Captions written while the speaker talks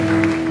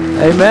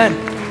Amen.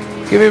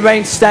 Can we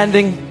remain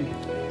standing?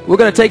 We're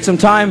going to take some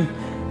time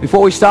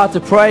before we start to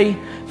pray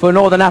for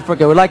Northern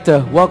Africa. We'd like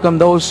to welcome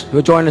those who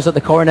are joining us at the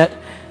Coronet,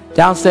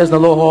 downstairs in the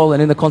Law Hall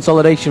and in the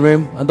Consolidation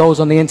Room, and those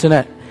on the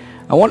internet.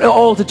 I want you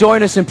all to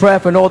join us in prayer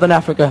for Northern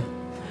Africa.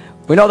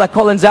 We know that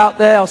Colin's out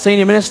there, our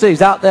senior minister.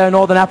 He's out there in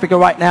Northern Africa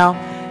right now.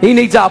 He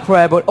needs our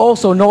prayer, but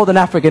also Northern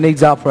Africa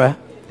needs our prayer.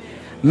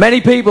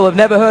 Many people have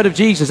never heard of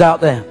Jesus out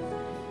there.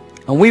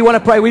 And we want to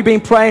pray. We've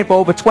been praying for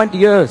over 20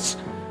 years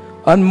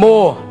and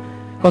more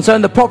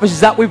concerning the prophecies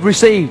that we've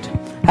received.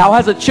 How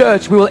as a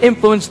church we will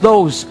influence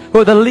those who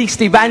are the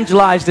least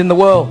evangelized in the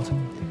world.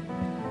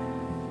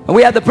 And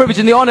we had the privilege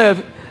and the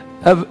honor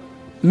of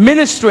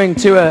ministering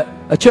to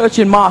a church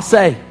in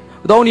Marseille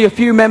with only a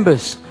few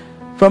members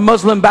from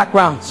Muslim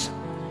backgrounds.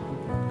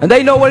 And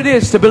they know what it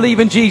is to believe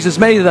in Jesus.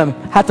 Many of them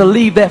had to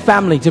leave their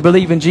family to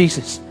believe in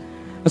Jesus.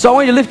 And so I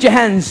want you to lift your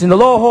hands in the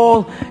Law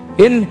Hall,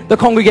 in the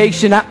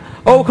congregation,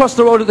 all across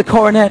the road at the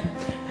Coronet.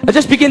 And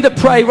just begin to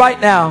pray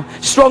right now,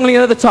 strongly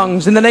in other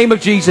tongues, in the name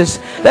of Jesus.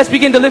 Let's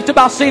begin to lift up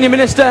our senior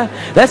minister.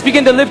 Let's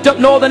begin to lift up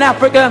Northern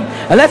Africa.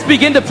 And let's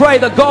begin to pray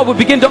that God will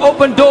begin to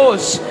open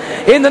doors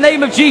in the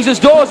name of Jesus.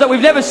 Doors that we've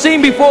never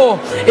seen before,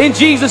 in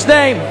Jesus'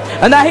 name.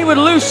 And that He would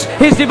loose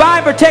His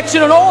divine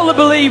protection on all the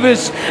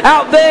believers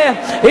out there,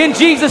 in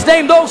Jesus'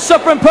 name. Those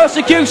suffering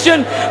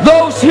persecution,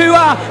 those who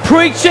are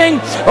preaching,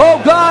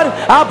 oh God,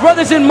 our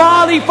brothers in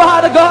Mali,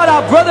 Father God,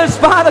 our brothers,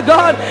 Father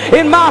God,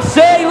 in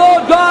Marseille,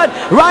 Lord God,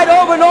 right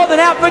over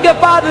Northern Africa,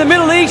 Father, the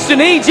Middle East and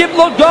Egypt,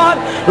 Lord God.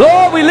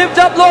 Lord, we lift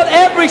up, Lord,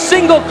 every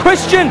single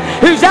Christian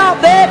who's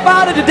out there,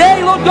 Father, today,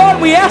 Lord God.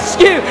 We ask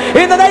you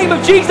in the name of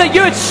Jesus that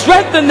you would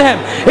strengthen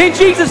them. In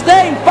Jesus'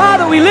 name,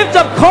 Father, we lift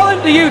up Colin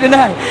to you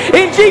tonight.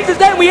 In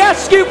Jesus' name, we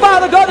ask you,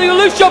 Father God, that you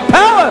loose your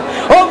power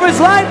over his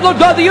life, Lord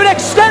God, that you would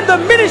extend the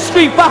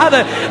ministry,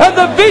 Father, and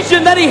the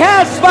vision that he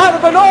has, Father,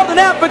 for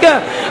Northern Africa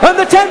and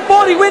the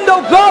 1040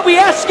 window. God, we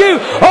ask you,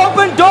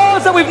 open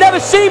doors that we've never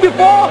seen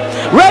before.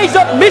 Raise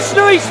up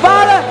missionaries,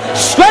 Father.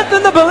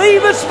 Strengthen the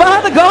believers,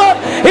 Father God,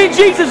 in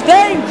Jesus'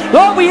 name.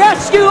 Lord, we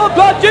ask you, Lord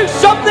God, do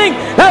something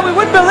that we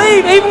wouldn't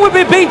believe even when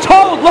we've been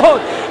told,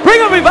 Lord. Bring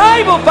a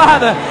revival,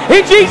 Father,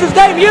 in Jesus'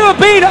 name. You have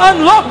been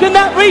unlocked in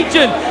that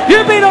region.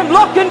 You've been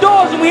unlocking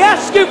doors, and we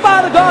ask you,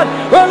 Father God,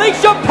 release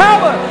your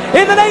power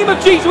in the name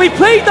of Jesus. We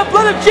plead the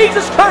blood of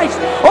Jesus Christ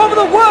over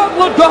the world,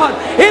 Lord God,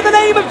 in the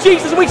name of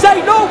Jesus. We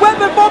say no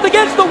weapon formed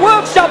against the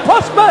world shall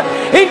prosper,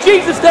 in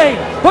Jesus' name.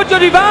 Put your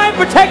divine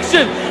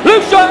protection,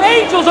 loose your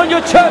angels on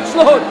your church,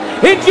 Lord,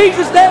 in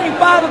Jesus' name.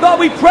 Father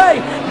God, we pray,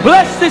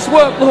 bless this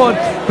work, Lord.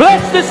 Bless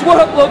this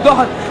work, Lord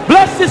God.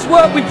 Bless this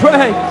work, we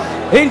pray,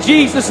 in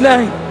Jesus'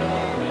 name.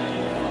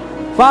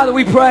 Father,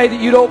 we pray that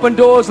you'd open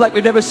doors like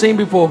we've never seen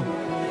before.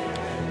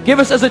 Give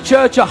us as a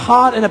church a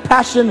heart and a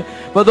passion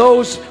for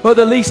those who are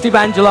the least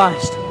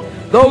evangelized,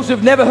 those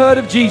who've never heard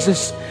of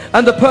Jesus,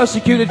 and the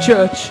persecuted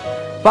church.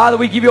 Father,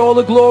 we give you all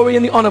the glory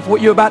and the honor for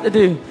what you're about to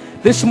do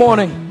this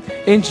morning,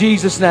 in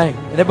Jesus' name.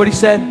 And everybody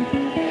said,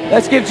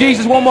 let's give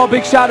Jesus one more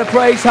big shout of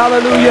praise.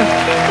 Hallelujah.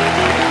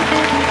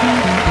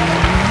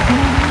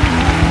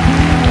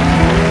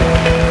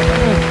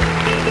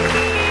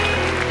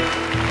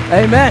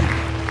 Amen.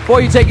 Before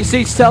you take your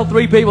seats, tell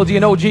 3 people, do you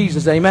know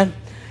Jesus? Amen.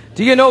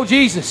 Do you know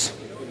Jesus?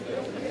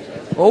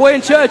 Well, we're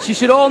in church. You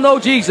should all know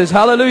Jesus.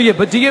 Hallelujah.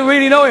 But do you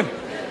really know Him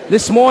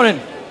this morning?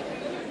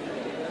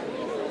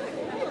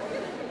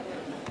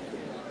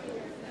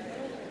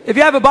 If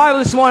you have a Bible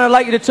this morning, I'd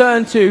like you to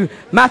turn to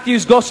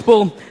Matthew's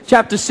Gospel,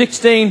 chapter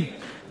 16,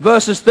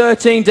 verses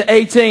 13 to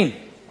 18. I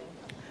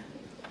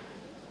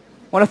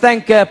want to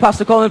thank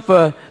Pastor Colin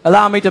for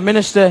allowing me to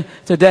minister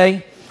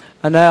today.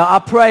 And I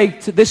pray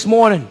this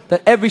morning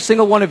that every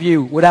single one of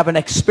you would have an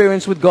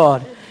experience with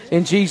God,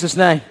 in Jesus'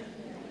 name.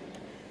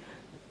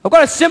 I've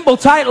got a simple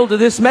title to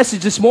this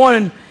message this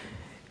morning.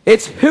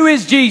 It's, who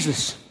is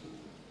Jesus?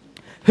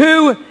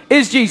 Who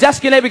is Jesus?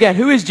 Ask your neighbor again,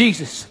 who is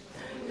Jesus?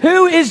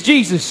 Who is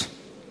Jesus?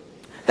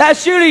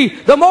 That's surely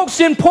the most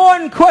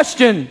important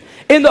question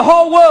in the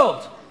whole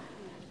world.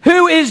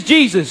 Who is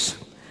Jesus?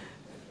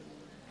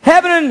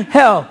 Heaven and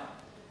hell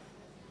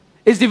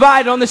is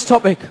divided on this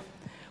topic.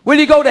 Will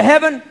you go to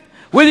heaven?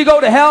 Will you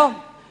go to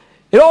hell?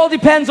 It all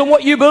depends on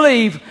what you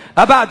believe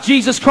about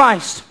Jesus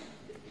Christ.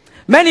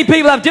 Many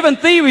people have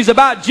different theories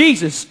about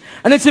Jesus.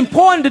 And it's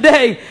important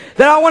today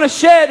that I want to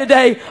share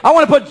today. I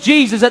want to put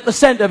Jesus at the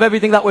center of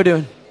everything that we're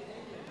doing.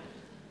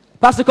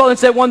 Pastor Colin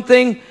said one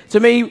thing to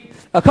me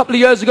a couple of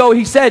years ago.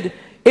 He said,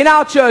 in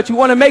our church, we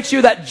want to make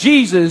sure that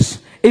Jesus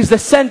is the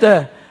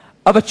center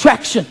of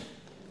attraction.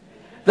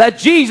 That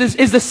Jesus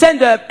is the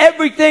center of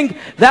everything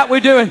that we're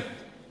doing.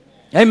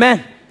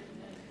 Amen.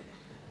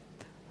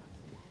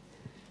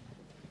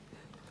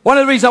 One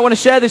of the reasons I want to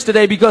share this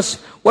today, because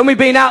when we've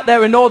been out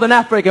there in Northern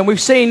Africa and we've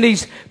seen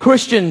these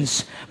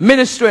Christians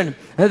ministering,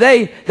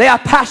 they are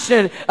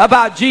passionate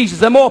about Jesus.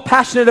 They're more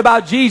passionate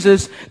about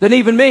Jesus than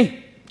even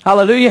me.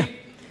 Hallelujah.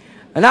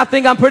 And I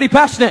think I'm pretty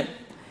passionate.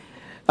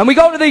 And we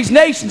go to these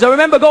nations. I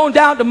remember going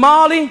down to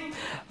Mali.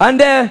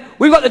 And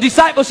we've got the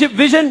discipleship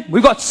vision.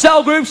 We've got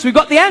cell groups. We've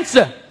got the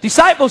answer.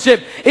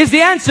 Discipleship is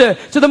the answer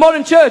to the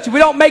modern church. If we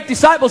don't make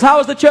disciples, how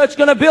is the church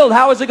going to build?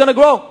 How is it going to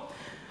grow?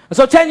 And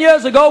so 10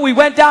 years ago, we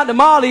went down to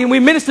Mali and we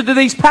ministered to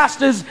these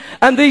pastors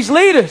and these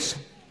leaders.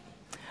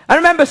 I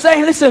remember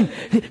saying, listen,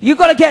 you've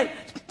got to get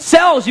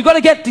cells. You've got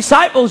to get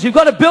disciples. You've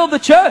got to build the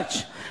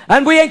church.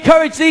 And we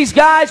encouraged these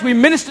guys. We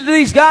ministered to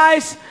these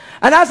guys.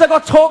 And as I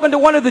got talking to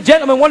one of the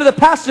gentlemen, one of the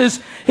pastors,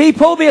 he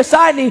pulled me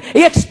aside and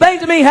he explained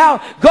to me how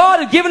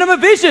God had given him a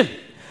vision.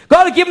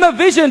 God had given him a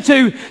vision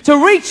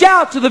to reach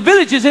out to the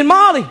villages in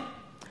Mali.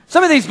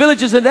 Some of these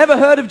villages had never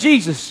heard of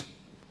Jesus,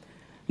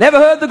 never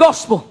heard the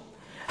gospel.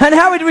 And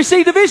how he'd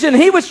received a vision.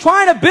 He was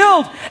trying to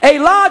build a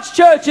large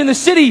church in the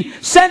city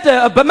center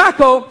of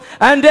Bamako.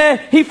 And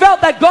he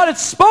felt that God had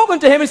spoken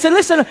to him and said,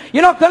 listen,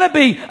 you're not going to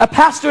be a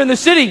pastor in the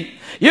city.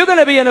 You're going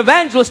to be an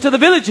evangelist to the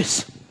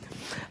villages.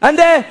 And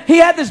he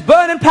had this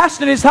burning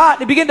passion in his heart.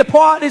 He began to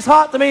pour out his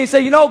heart to me and say,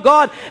 you know,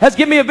 God has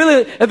given me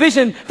a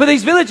vision for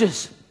these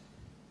villages.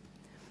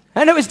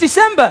 And it was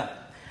December.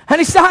 And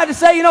he started to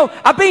say, you know,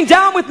 I've been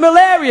down with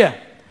malaria.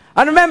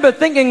 I remember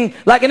thinking,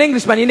 like an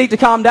Englishman, you need to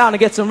calm down and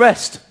get some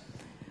rest.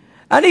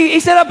 And he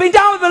said, I've been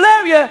down with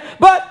malaria,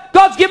 but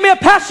God's given me a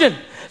passion.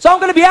 So I'm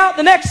going to be out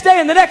the next day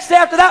and the next day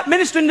after that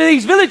ministering to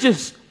these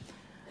villages.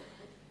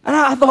 And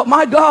I thought,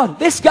 my God,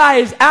 this guy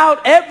is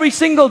out every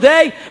single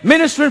day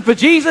ministering for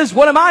Jesus.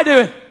 What am I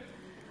doing?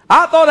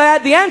 I thought I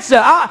had the answer.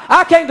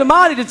 I came to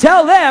Mali to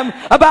tell them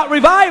about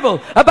revival,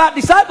 about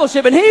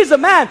discipleship. And he's a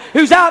man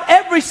who's out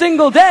every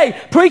single day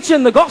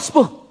preaching the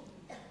gospel.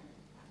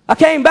 I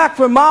came back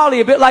from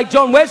Mali a bit like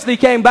John Wesley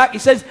came back. He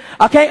says,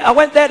 I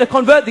went there to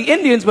convert the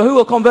Indians, but who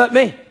will convert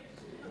me?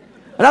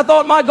 And I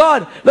thought, my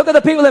God, look at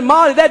the people in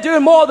Mali. They're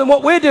doing more than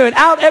what we're doing.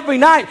 Out every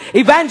night,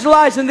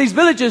 evangelizing these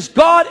villages.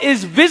 God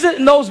is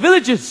visiting those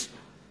villages.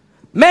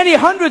 Many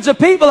hundreds of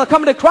people are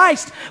coming to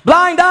Christ.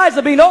 Blind eyes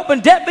are being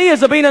opened. Deaf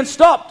ears are being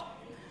unstopped.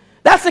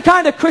 That's the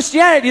kind of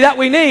Christianity that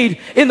we need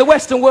in the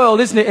Western world,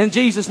 isn't it? In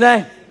Jesus'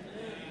 name.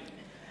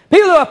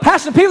 People who are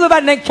passionate, people who have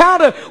had an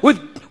encounter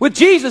with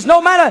Jesus,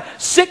 no matter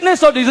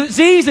sickness or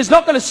disease, it's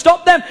not going to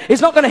stop them.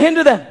 It's not going to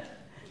hinder them.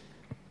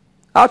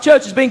 Our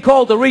church has been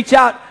called to reach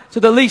out to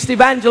the least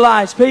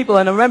evangelized people.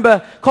 And I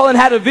remember Colin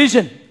had a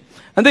vision.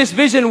 And this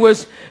vision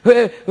was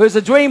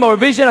a dream or a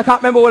vision. I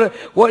can't remember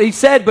what he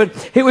said,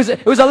 but it was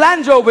a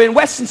Land Rover in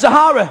Western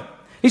Sahara.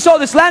 He saw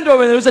this Land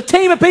Rover, and there was a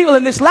team of people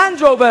in this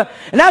Land Rover.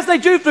 And as they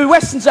drove through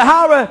Western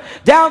Sahara,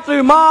 down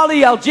through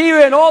Mali,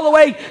 Algeria, and all the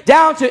way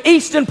down to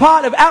eastern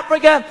part of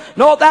Africa,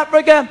 North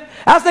Africa,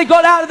 as they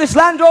got out of this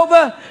Land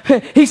Rover,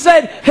 he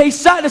said he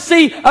started to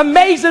see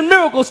amazing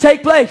miracles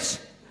take place.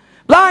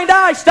 Blind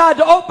eyes started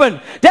to open.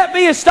 Deaf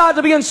ears started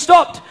to be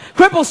unstopped.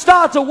 Cripples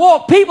started to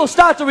walk. People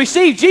started to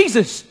receive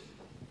Jesus.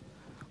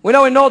 We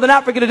know in Northern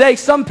Africa today,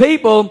 some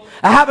people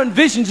are having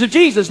visions of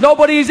Jesus.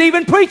 Nobody is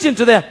even preaching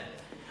to them.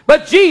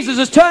 But Jesus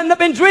is turning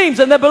up in dreams,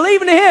 and they're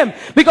believing in Him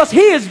because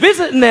He is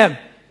visiting them.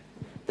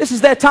 This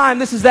is their time.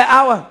 This is their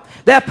hour.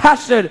 They're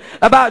passionate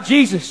about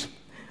Jesus.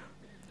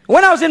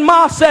 When I was in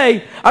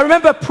Marseille, I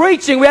remember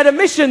preaching. We had a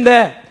mission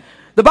there.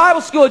 The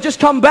Bible school had just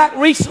come back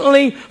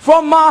recently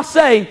from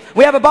Marseille.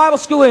 We have a Bible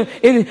school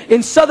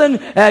in southern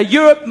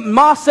Europe,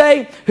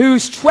 Marseille,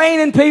 who's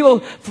training people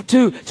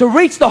to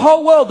reach the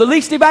whole world, the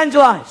least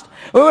evangelized.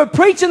 We were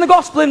preaching the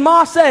gospel in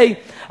Marseille,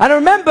 and I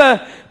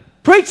remember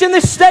preaching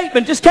this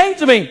statement just came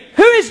to me.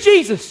 Who is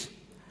Jesus?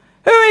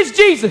 Who is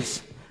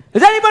Jesus?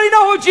 Does anybody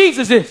know who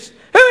Jesus is?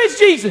 Who is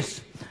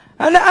Jesus?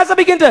 And as I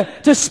began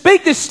to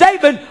speak this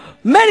statement,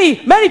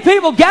 many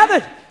people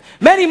gathered.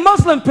 Many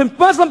Muslim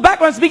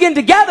backgrounds began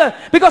to gather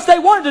because they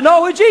wanted to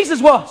know who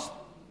Jesus was.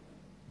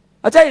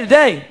 I tell you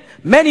today,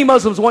 many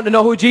Muslims want to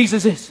know who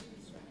Jesus is.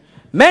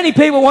 Many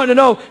people want to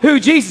know who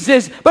Jesus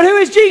is. But who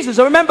is Jesus?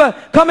 I remember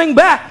coming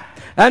back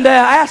and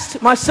I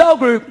asked my cell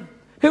group,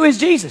 who is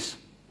Jesus?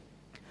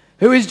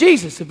 Who is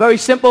Jesus? A very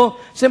simple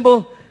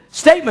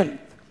statement.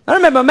 I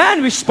remember a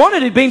man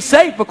responded, he'd been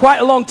saved for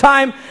quite a long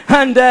time,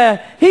 and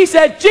he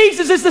said,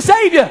 Jesus is the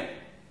Savior.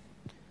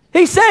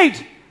 He's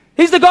saved.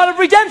 He's the God of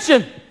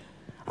redemption.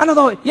 And I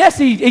thought, yes,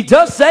 he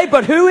does save,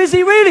 but who is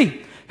He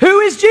really? Who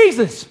is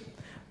Jesus?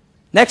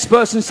 Next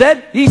person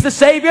said, He's the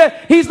Savior,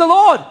 He's the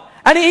Lord.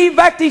 And in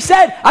fact, he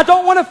said, I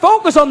don't want to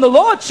focus on the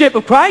Lordship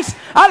of Christ.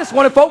 I just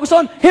want to focus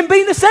on Him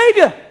being the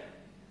Savior.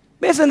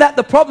 Isn't that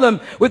the problem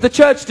with the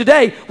church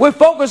today? We're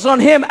focused on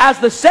Him as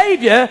the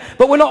Savior,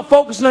 but we're not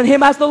focusing on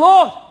Him as the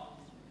Lord.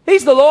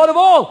 He's the Lord of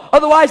all.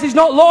 Otherwise, He's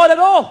not Lord at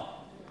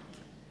all.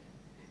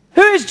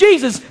 Who is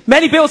Jesus?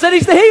 Many people said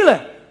He's the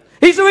healer.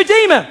 He's the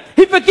Redeemer.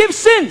 He forgives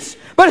sins.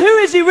 But who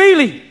is He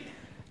really?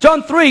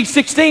 John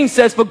 3:16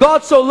 says, for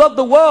God so loved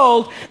the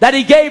world that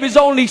He gave His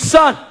only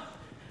Son,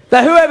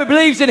 that whoever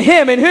believes in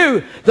Him, in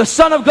who? The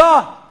Son of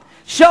God,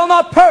 shall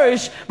not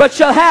perish, but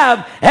shall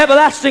have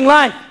everlasting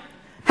life.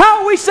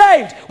 How are we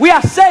saved? We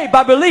are saved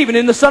by believing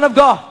in the Son of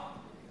God.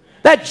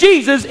 That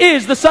Jesus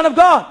is the Son of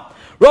God.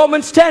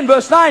 Romans 10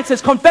 verse 9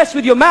 says, confess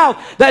with your mouth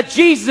that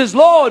Jesus is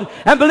Lord,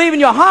 and believe in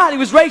your heart He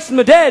was raised from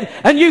the dead,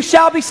 and you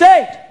shall be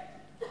saved.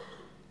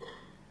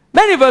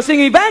 Many of us in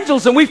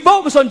evangelism, we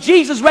focus on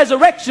Jesus'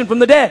 resurrection from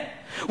the dead.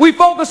 We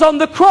focus on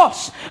the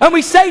cross. And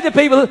we say to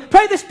people,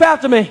 pray this prayer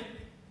after me.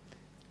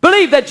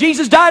 Believe that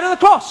Jesus died on the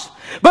cross.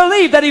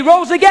 Believe that he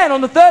rose again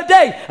on the third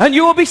day, and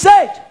you will be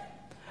saved.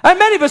 And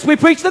many of us, we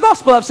preach the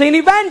gospel. I've seen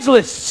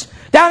evangelists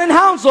down in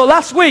Hounslow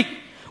last week.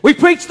 We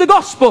preached the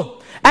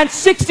gospel, and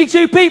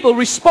 62 people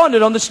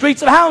responded on the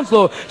streets of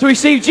Hounslow to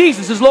receive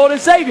Jesus as Lord and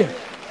Savior.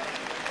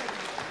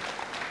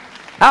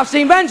 I've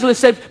seen evangelists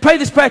say, pray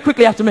this prayer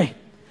quickly after me.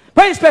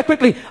 Pray this prayer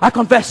quickly. I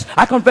confess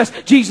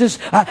Jesus,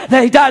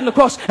 that he died on the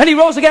cross and he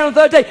rose again on the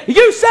third day.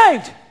 You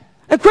saved.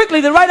 And quickly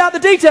they write out the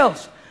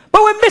details.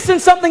 But we're missing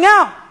something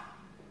out.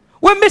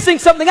 We're missing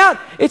something out.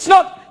 It's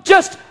not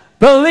just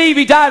believe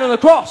he died on the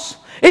cross.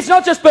 It's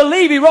not just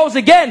believe he rose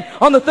again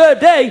on the third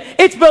day.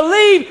 It's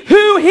believe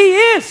who he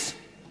is.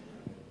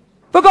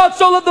 For God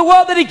so loved the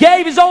world that he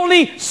gave his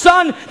only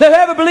Son, that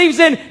whoever believes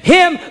in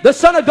him, the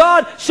Son of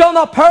God, shall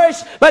not perish,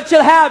 but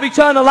shall have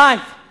eternal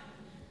life.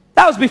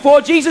 That was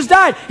before Jesus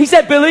died. He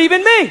said, believe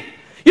in me.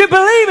 You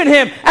believe in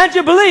him, and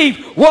you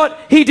believe what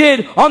he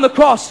did on the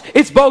cross.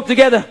 It's both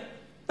together.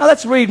 Now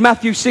let's read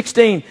Matthew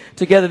 16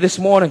 together this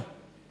morning.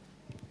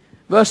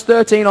 Verse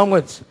 13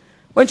 onwards.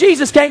 When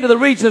Jesus came to the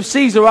region of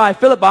Caesarea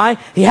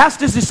Philippi, he asked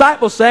his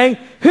disciples, saying,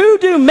 who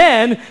do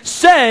men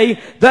say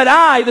that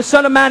I, the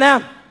Son of Man,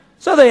 am?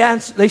 So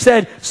they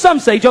said, some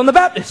say John the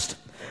Baptist,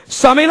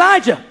 some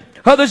Elijah,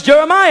 others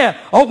Jeremiah,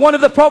 or one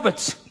of the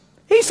prophets.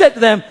 He said to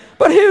them,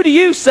 but who do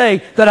you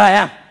say that I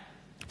am?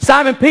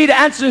 Simon Peter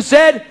answered and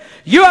said,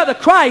 you are the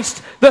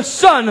Christ, the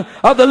Son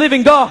of the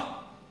living God.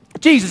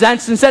 Jesus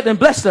answered and said to them,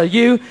 blessed are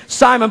you,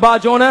 Simon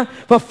Bar-Jonah,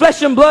 for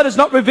flesh and blood has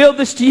not revealed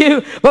this to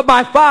you, but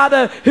my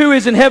Father who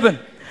is in heaven.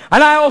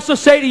 And I also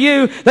say to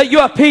you that you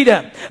are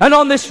Peter, and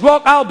on this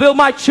rock I'll build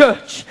my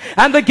church,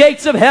 and the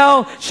gates of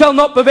hell shall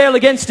not prevail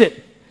against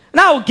it. And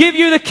I will give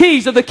you the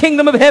keys of the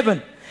kingdom of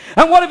heaven.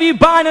 And whatever you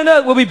bind on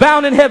earth will be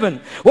bound in heaven.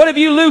 Whatever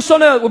you loose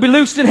on earth will be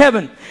loosed in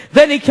heaven.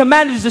 Then he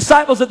commanded his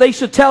disciples that they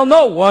should tell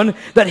no one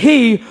that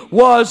he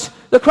was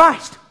the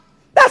Christ.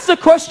 That's the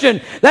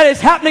question that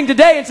is happening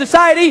today in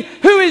society.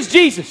 Who is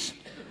Jesus?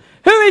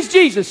 Who is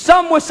Jesus?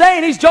 Some were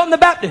saying he's John the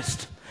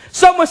Baptist.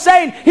 Some were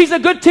saying he's a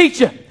good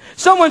teacher.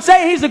 Someone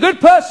saying he's a good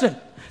person.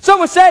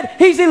 Someone said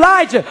he's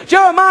Elijah,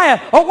 Jeremiah,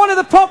 or one of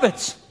the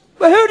prophets.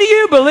 But who do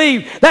you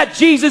believe that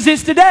Jesus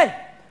is today?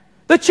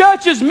 The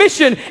church's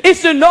mission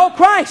is to know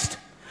Christ,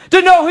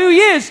 to know who he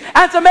is,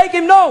 and to make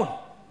him known.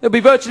 It'll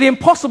be virtually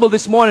impossible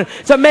this morning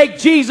to make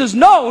Jesus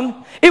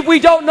known if we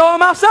don't know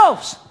him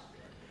ourselves.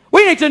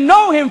 We need to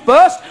know him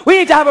first. We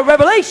need to have a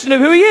revelation of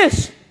who he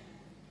is.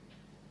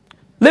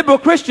 Liberal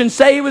Christians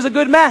say he was a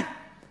good man,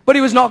 but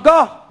he was not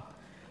God.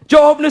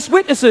 Jehovah's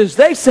Witnesses,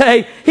 they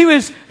say he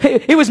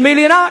was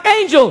merely an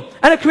archangel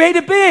and a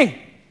created being,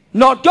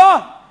 not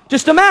God,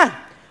 just a man.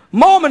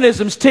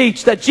 Mormonisms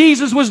teach that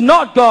Jesus was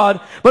not God,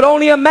 but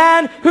only a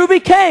man who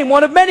became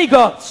one of many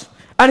gods,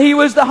 and he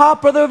was the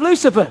half-brother of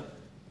Lucifer.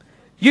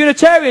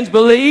 Unitarians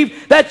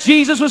believe that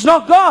Jesus was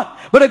not God,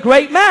 but a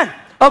great man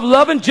of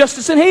love and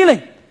justice and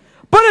healing.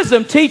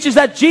 Buddhism teaches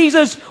that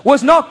Jesus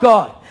was not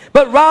God,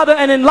 but rather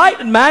an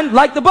enlightened man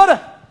like the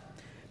Buddha.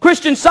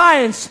 Christian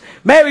Science,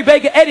 Mary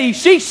Baker Eddy,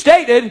 she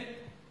stated,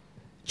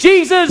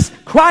 Jesus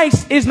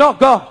Christ is not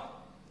God.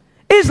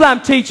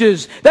 Islam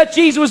teaches that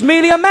Jesus was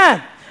merely a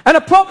man and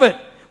a prophet,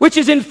 which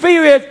is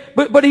inferior,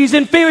 but he's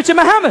inferior to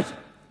Muhammad.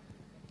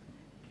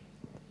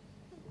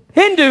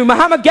 Hindu,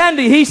 Mahatma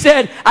Gandhi, he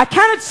said, I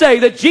cannot say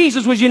that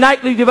Jesus was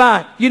uniquely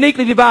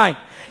divine.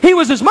 He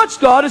was as much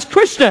God as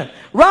Krishna,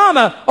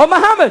 Rama, or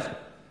Muhammad.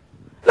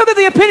 Look at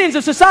the opinions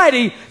of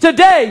society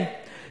today.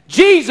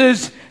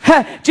 Jesus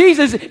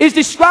is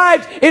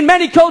described in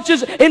many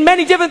cultures in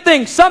many different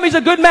things. Some he's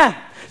a good man.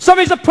 Some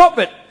he's a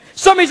prophet.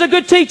 Some he's a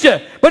good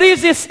teacher. But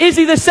is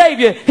he the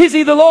Savior? Is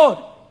he the Lord?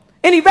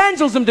 In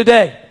evangelism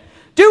today,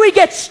 do we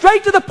get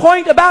straight to the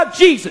point about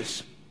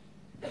Jesus?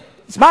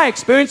 It's my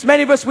experience.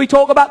 Many of us, we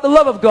talk about the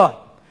love of God.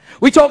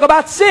 We talk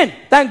about sin.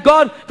 Thank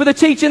God for the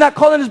teaching that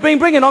Colin has been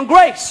bringing on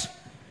grace.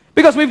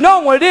 Because we've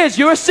known what it is.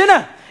 You're a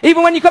sinner.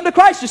 Even when you come to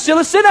Christ, you're still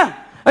a sinner.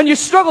 And you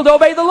struggle to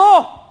obey the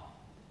law.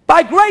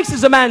 By grace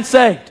is a man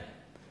saved.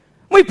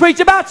 We preach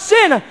about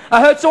sin.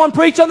 I heard someone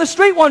preach on the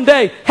street one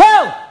day.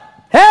 Hell!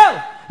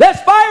 Hell!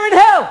 There's fire in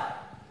hell!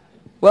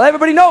 Well,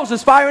 everybody knows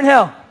there's fire in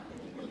hell.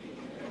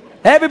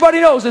 Everybody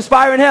knows there's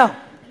fire in hell.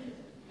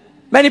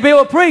 Many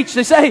people preach.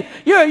 They say,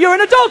 you're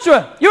an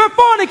adulterer. You're a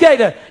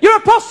fornicator. You're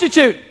a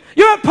prostitute.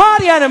 You're a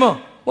party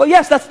animal. Well,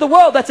 yes, that's the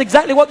world. That's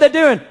exactly what they're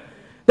doing.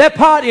 They're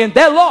partying.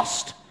 They're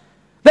lost.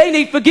 They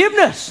need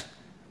forgiveness.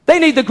 They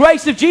need the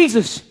grace of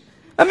Jesus.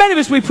 And many of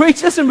us, we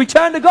preach this and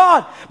return to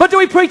God. But do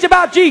we preach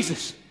about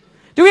Jesus?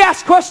 Do we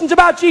ask questions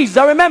about Jesus?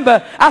 I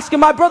remember asking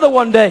my brother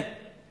one day.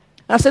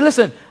 And I said,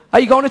 listen, are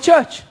you going to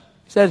church?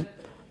 He said,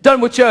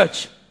 done with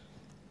church.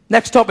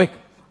 Next topic.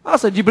 I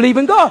said, do you believe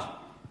in God?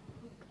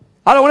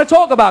 I don't want to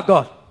talk about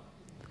God.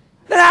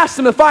 Then I asked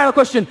him the final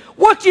question,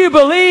 what do you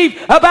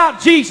believe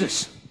about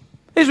Jesus?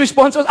 His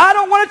response was, I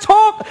don't want to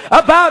talk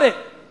about it.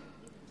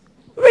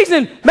 The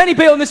reason many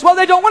people in this world,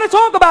 they don't want to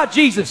talk about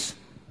Jesus.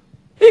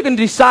 You can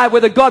decide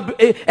whether God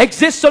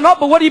exists or not,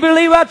 but what do you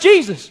believe about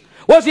Jesus?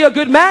 Was he a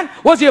good man?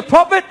 Was he a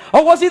prophet?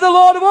 Or was he the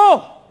Lord of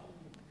all?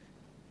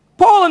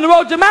 Paul on the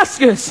road to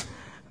Damascus,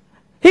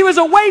 he was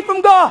away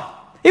from God.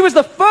 He was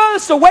the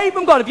furthest away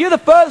from God. If you're the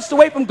furthest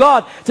away from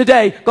God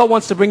today, God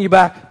wants to bring you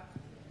back.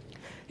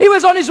 He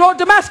was on his road to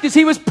Damascus.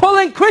 He was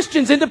pulling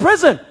Christians into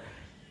prison,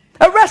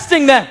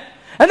 arresting them.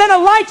 And then a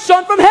light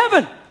shone from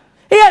heaven.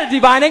 He had a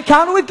divine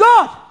encounter with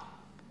God.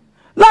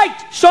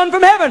 Light shone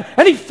from heaven,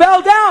 and he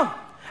fell down.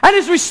 And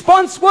his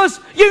response was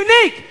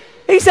unique.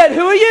 He said,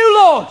 "Who are you,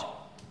 Lord?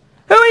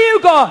 Who are you,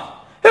 God?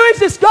 Who is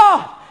this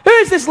God? Who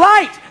is this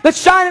light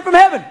that's shining from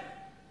heaven?"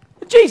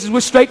 Jesus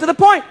was straight to the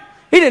point.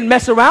 He didn't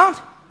mess around.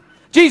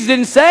 Jesus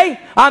didn't say,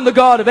 "I'm the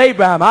God of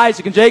Abraham,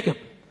 Isaac, and Jacob.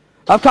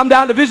 I've come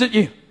down to visit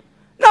you."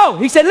 No,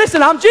 he said,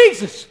 "Listen, I'm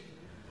Jesus.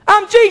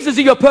 I'm Jesus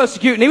who you're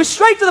persecuting." He was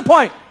straight to the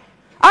point.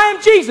 I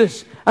am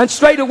Jesus. And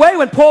straight away,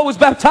 when Paul was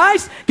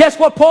baptized, guess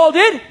what Paul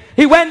did?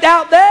 He went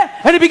out there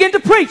and he began to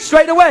preach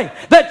straight away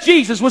that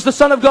Jesus was the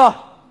Son of God.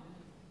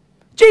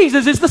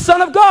 Jesus is the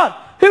Son of God.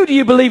 Who do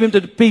you believe him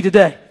to be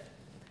today?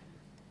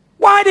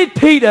 Why did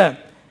Peter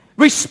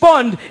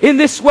respond in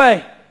this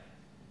way?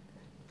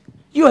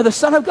 "You are the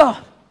Son of God."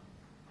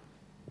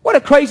 What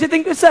a crazy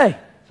thing to say.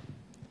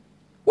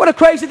 What a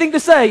crazy thing to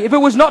say if it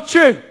was not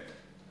true.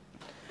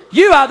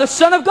 You are the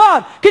Son of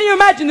God. Can you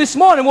imagine this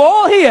morning, we're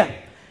all here,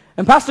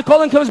 and Pastor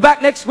Colin comes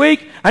back next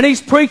week, and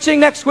he's preaching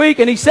next week,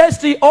 and he says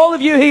to all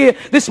of you here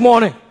this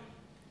morning,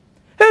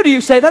 "Who do you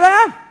say that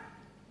I am?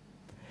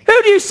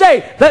 Who do you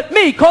say that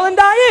me, Colin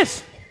Dye,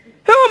 is?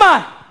 Who am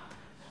I?"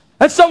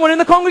 And someone in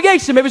the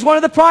congregation, maybe it's one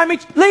of the primary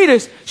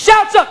leaders,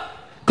 shouts up,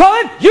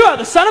 "Colin, you are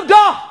the Son of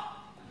God.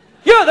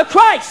 You're the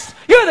Christ.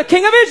 You're the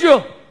King of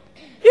Israel."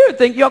 You would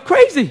think you're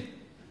crazy.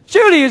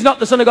 Surely he's not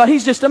the Son of God.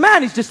 He's just a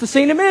man. He's just the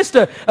senior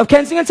minister of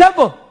Kensington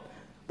Temple.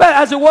 But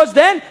as it was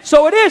then,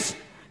 so it is.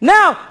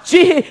 Now,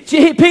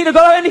 Peter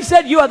got up and he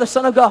said, "You are the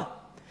Son of God."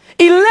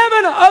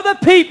 11 other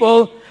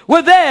people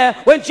were there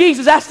when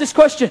Jesus asked this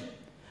question.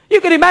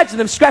 You can imagine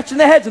them scratching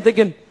their heads and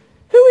thinking,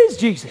 "Who is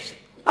Jesus?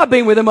 I've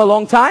been with him a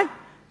long time.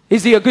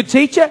 Is he a good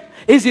teacher?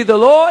 Is he the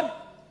Lord?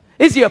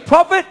 Is he a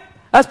prophet,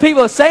 as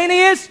people are saying he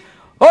is?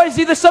 Or is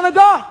he the Son of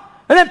God?"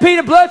 And then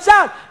Peter blurts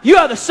out, "You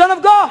are the Son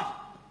of God."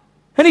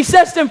 And he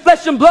says to him,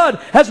 "Flesh and blood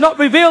has not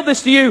revealed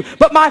this to you,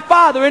 but my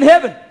Father in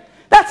heaven."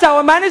 That's how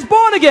a man is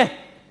born again.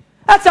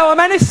 That's how a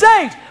man is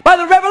saved, by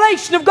the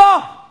revelation of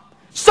God.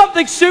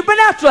 Something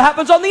supernatural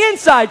happens on the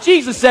inside.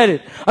 Jesus said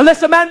it.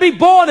 Unless a man be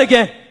born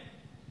again.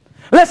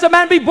 Unless a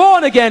man be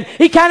born again,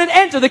 he cannot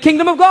enter the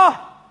kingdom of God.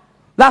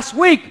 Last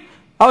week,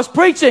 I was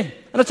preaching,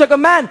 and I took a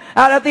man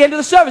out at the end of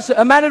the service.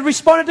 A man had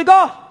responded to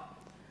God.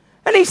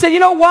 And he said, "You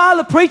know, while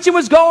the preaching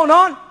was going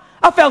on,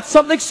 I felt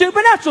something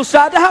supernatural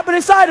start to happen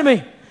inside of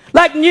me.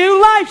 Like new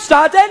life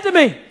started to enter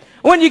me.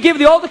 When you give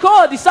the altar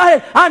call, I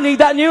decided I need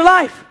that new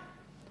life."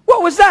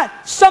 What was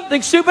that?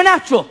 Something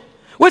supernatural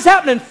was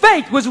happening.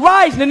 Faith was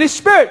rising in his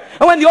spirit.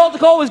 And when the altar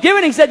call was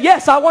given, he said,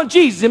 "Yes, I want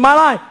Jesus in my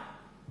life."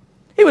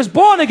 He was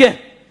born again.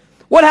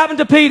 What happened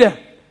to Peter?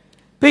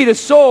 Peter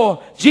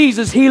saw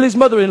Jesus heal his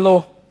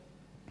mother-in-law.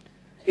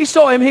 He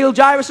saw him heal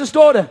Jairus'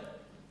 daughter.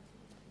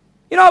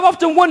 You know, I've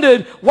often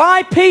wondered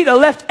why Peter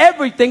left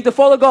everything to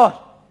follow God.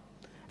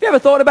 Have you ever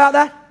thought about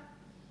that?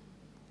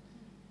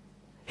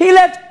 He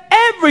left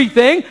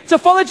everything to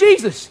follow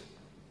Jesus.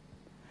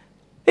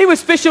 He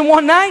was fishing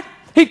one night.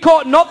 He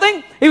caught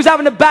nothing. He was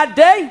having a bad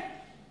day.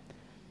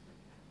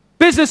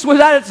 Business was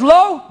at its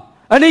low.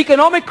 An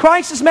economic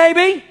crisis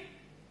maybe.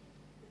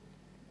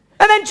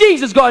 And then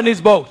Jesus got in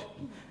his boat.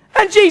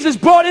 And Jesus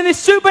brought in this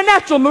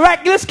supernatural,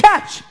 miraculous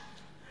catch.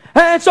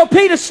 And so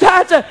Peter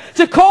started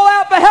to call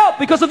out for help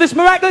because of this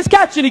miraculous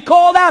catch. And he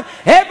called out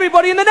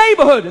everybody in the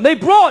neighborhood. And they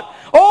brought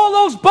all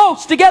those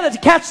boats together to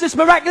catch this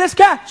miraculous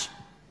catch.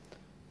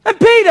 And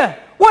Peter,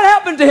 what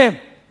happened to him?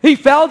 He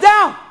fell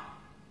down.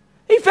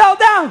 He fell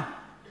down.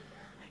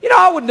 You know,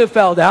 I wouldn't have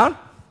fell down.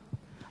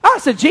 I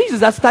said,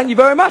 "Jesus, thank you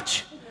very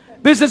much.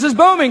 Business is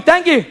booming.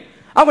 Thank you.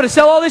 I'm going to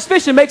sell all this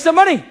fish and make some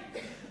money."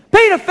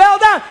 Peter fell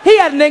down. He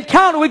had an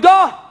encounter with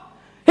God.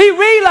 He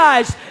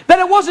realized that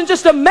it wasn't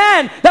just a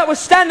man that was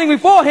standing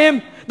before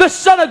him. The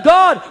Son of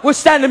God was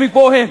standing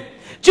before him.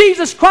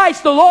 Jesus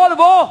Christ, the Lord of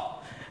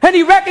all. And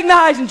he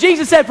recognized, and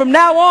Jesus said, "From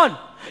now on,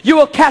 you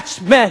will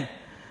catch men.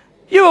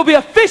 You will be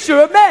a fisher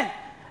of men."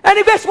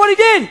 And guess what he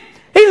did?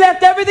 He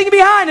left everything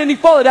behind and he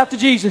followed after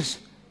Jesus.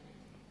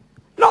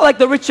 Not like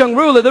the rich young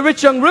ruler. The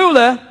rich young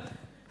ruler,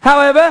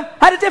 however,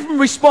 had a different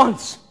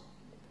response.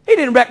 He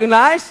didn't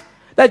recognize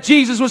that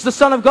Jesus was the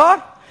Son of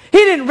God. He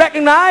didn't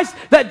recognize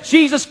that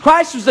Jesus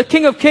Christ was the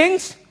King of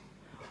Kings.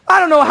 I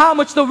don't know how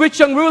much the rich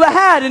young ruler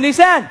had in his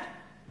hand.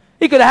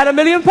 He could have had £1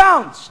 million.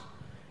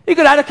 He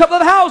could have had a couple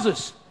of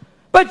houses.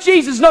 But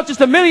Jesus is not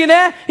just a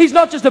millionaire. He's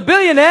not just a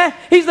billionaire.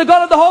 He's the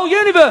God of the whole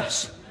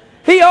universe.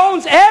 He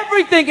owns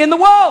everything in the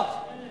world.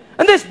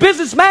 And this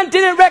businessman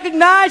didn't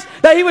recognize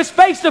that he was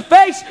face to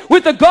face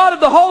with the God of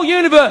the whole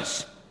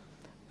universe.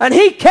 And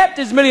he kept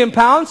his £1 million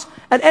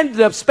and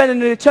ended up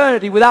spending an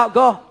eternity without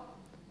God.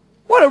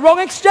 What a wrong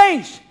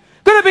exchange.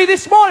 Could Could it be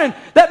this morning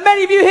that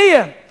many of you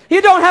here,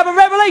 you don't have a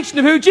revelation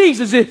of who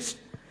Jesus is?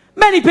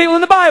 Many people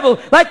in the Bible,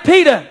 like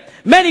Peter,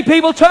 many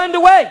people turned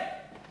away.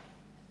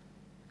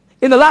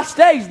 In the last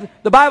days,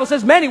 the Bible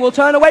says many will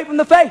turn away from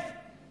the faith.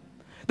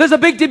 There's a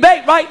big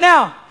debate right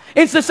now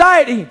in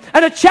society,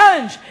 and a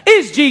challenge.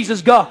 Is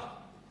Jesus God?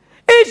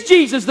 Is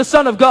Jesus the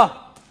Son of God?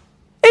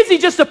 Is he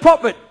just a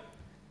prophet?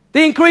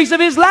 The increase of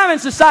Islam in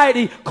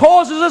society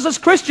causes us as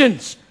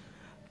Christians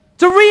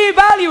to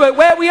reevaluate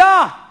where we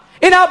are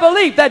in our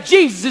belief that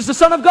Jesus is the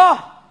Son of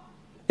God.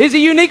 Is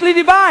he uniquely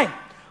divine?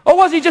 Or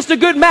was he just a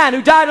good man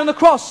who died on the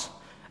cross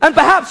and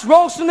perhaps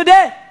rose from the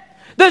dead?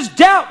 There's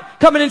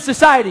doubt coming in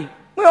society.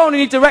 We only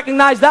need to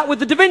recognize that with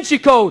the Da Vinci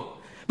Code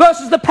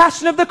versus the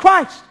Passion of the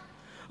Christ.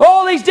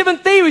 All these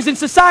different theories in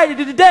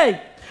society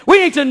today. We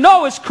need to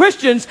know as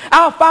Christians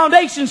our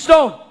foundation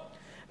stone.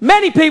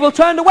 Many people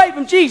turned away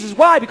from Jesus.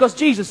 Why? Because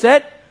Jesus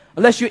said,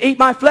 unless you eat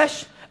my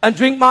flesh and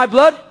drink my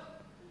blood,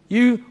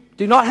 you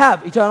do not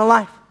have eternal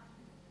life.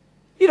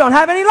 You don't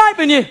have any life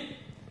in you.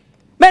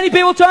 Many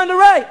people turned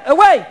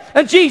away.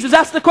 And Jesus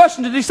asked the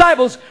question to the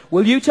disciples,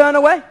 will you turn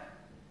away?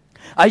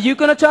 Are you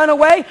going to turn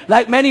away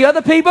like many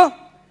other people?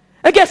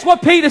 And guess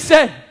what Peter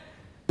said?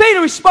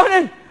 Peter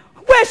responded,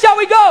 where shall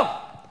we go?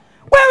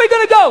 Where are we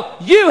going to go?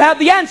 You have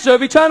the answer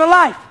of eternal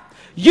life.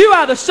 You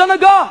are the Son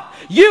of God.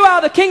 You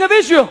are the King of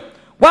Israel.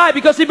 Why?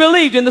 Because he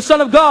believed in the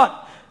Son of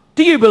God.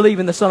 Do you believe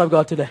in the Son of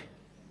God today?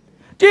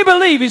 Do you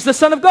believe he's the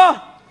Son of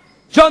God?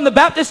 John the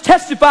Baptist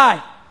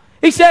testified.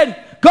 He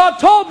said, God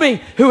told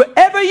me,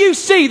 whoever you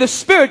see the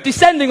Spirit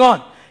descending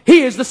on,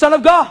 he is the Son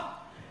of God.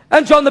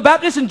 And John the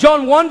Baptist in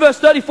John 1 verse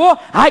 34,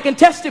 I can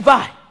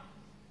testify.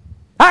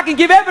 I can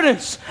give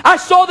evidence. I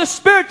saw the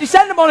Spirit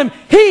descend upon him.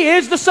 He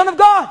is the Son of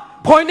God,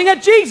 pointing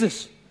at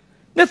Jesus.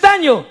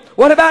 Nathanael,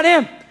 what about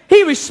him?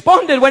 He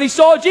responded when he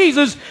saw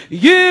Jesus,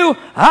 you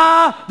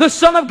are the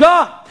Son of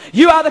God.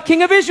 You are the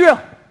King of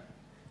Israel.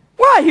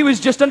 Why? He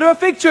was just under a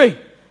fig tree.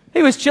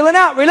 He was chilling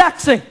out,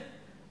 relaxing.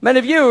 Many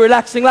of you were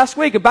relaxing last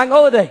week, a bank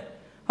holiday.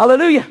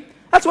 Hallelujah.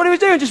 That's what he was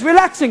doing, just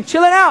relaxing,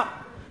 chilling out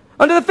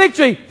under the fig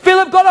tree.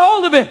 Philip got a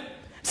hold of him.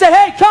 Said,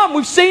 hey, come,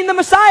 we've seen the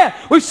Messiah.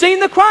 We've seen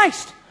the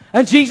Christ.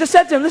 And Jesus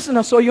said to him, listen,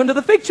 I saw you under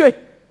the fig tree.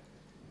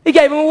 He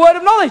gave him a word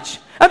of knowledge.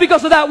 And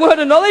because of that word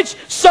of knowledge,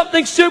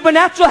 something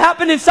supernatural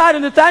happened inside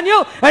of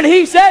Nathanael. And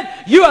he said,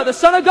 you are the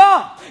Son of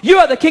God. You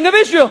are the King of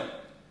Israel.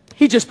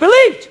 He just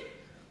believed.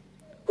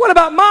 What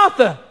about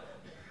Martha?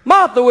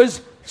 Martha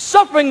was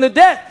suffering the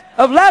death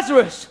of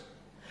Lazarus.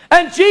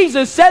 And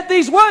Jesus said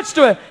these words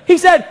to her. He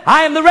said,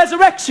 I am the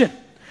resurrection.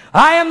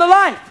 I am the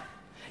life.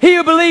 He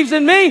who believes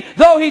in me,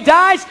 though he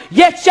dies,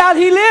 yet shall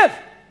he live.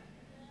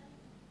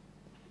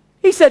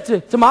 He said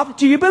to Martha,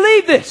 do you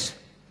believe this?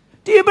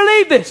 Do you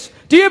believe this?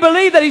 Do you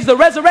believe that he's the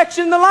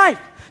resurrection and the life?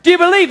 Do you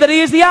believe that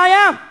he is the I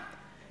am?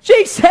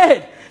 She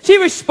said, she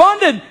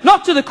responded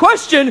not to the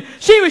question.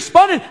 She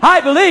responded,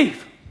 I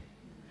believe.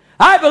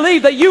 I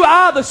believe that you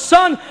are the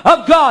Son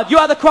of God. You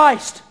are the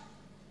Christ.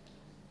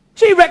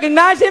 She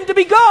recognized him to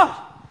be God.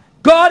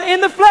 God in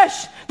the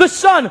flesh, the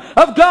Son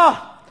of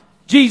God.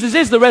 Jesus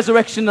is the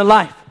resurrection and the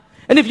life.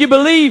 And if you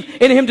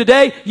believe in him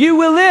today, you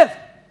will live.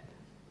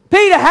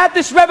 Peter had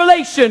this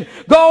revelation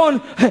going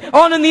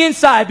on in the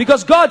inside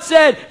because God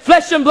said,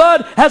 flesh and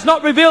blood has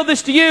not revealed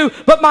this to you,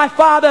 but my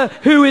Father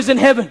who is in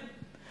heaven.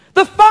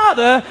 The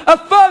Father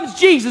affirms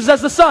Jesus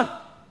as the Son.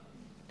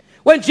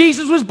 When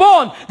Jesus was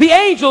born, the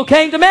angel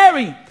came to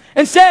Mary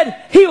and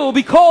said, he will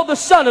be called the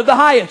Son of the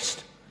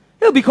Highest.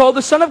 He'll be called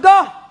the Son of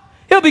God.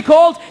 He'll be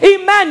called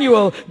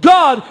Emmanuel,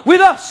 God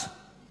with us.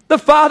 The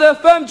Father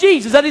affirmed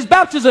Jesus at his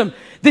baptism.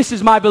 This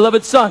is my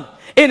beloved Son,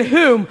 in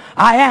whom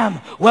I am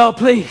well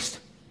pleased.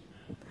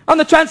 On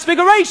the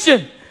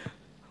transfiguration,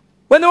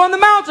 when they're on the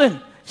mountain,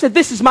 he said,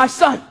 this is my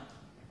Son.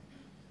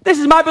 This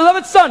is my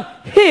beloved Son.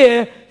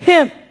 Hear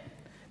him.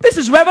 This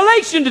is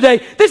revelation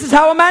today. This is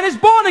how a man is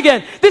born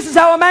again. This is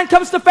how a man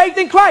comes to faith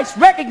in Christ,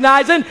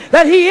 recognizing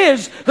that he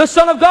is the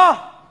Son of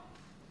God.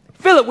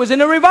 Philip was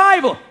in a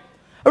revival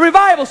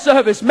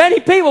service. Many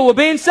people were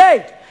being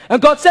saved.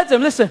 And God said to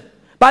him, listen,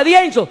 by the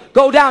angel,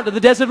 go down to the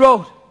desert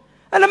road.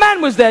 And the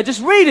man was there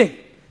just reading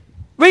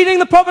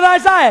the prophet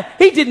Isaiah.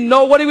 He didn't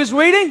know what he was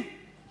reading.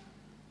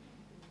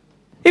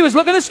 He was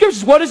looking at the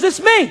scriptures. What does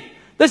this mean?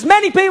 There's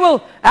many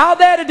people out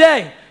there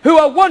today who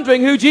are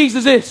wondering who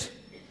Jesus is.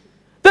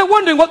 They're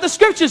wondering what the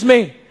scriptures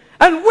mean.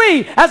 And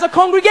we, as a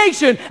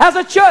congregation, as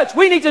a church,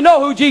 we need to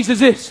know who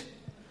Jesus is.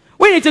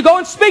 We need to go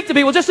and speak to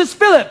people, just as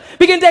Philip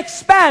began to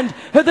expand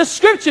the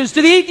scriptures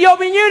to the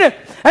Ethiopian eunuch.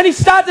 And he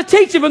started to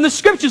teach him from the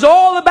scriptures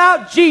all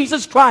about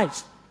Jesus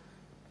Christ.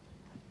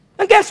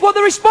 And guess what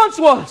the response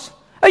was?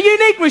 A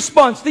unique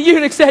response. The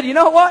eunuch said, you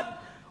know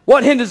what?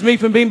 What hinders me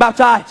from being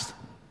baptized?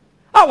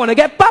 I want to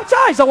get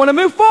baptized. I want to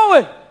move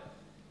forward.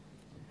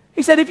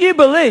 He said, if you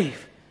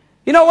believe,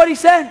 you know what he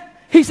said?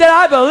 He said,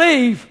 I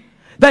believe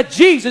that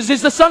Jesus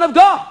is the Son of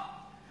God.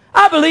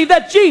 I believe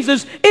that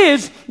Jesus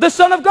is the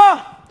Son of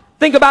God.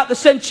 Think about the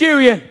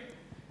centurion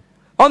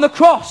on the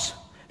cross.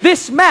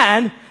 This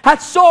man had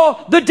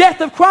saw the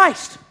death of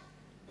Christ.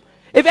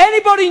 If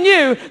anybody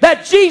knew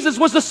that Jesus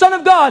was the Son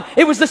of God,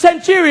 it was the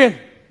centurion.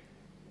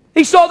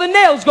 He saw the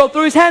nails go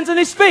through his hands and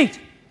his feet.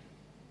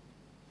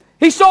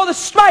 He saw the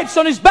stripes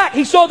on his back.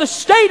 He saw the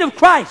state of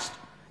Christ.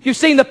 You've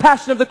seen the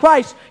Passion of the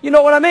Christ. You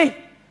know what I mean?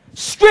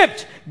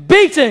 Stripped,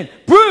 beaten,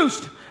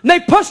 bruised. And they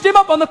pushed him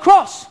up on the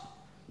cross.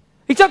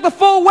 He took the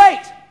full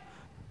weight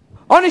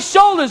on his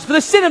shoulders for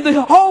the sin of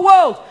the whole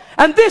world.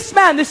 And this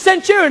man, this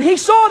centurion, he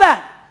saw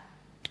that.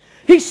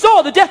 He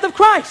saw the death of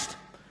Christ.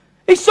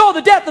 He saw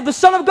the death of the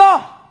Son of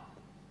God.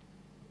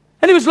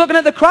 And he was looking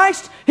at the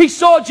Christ. He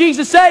saw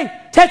Jesus say,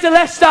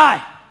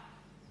 Tetelestai.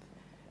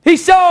 He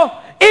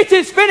saw, it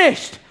is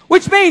finished,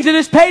 which means it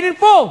is paid in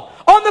full.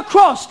 On the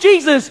cross,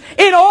 Jesus,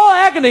 in all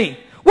agony,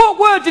 what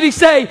word did he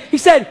say? He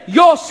said,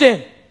 your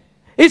sin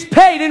is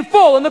paid in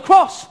full on the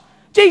cross.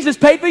 Jesus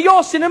paid for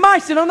your sin and my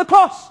sin on the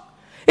cross.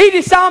 He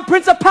disarmed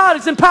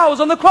principalities and powers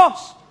on the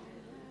cross.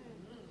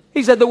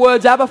 He said the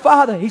words, Abba,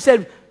 Father. He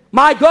said,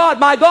 my God,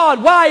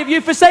 why have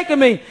you forsaken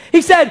me?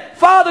 He said,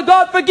 Father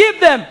God, forgive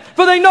them,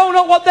 for they know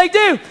not what they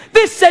do.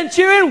 This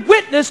centurion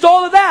witnessed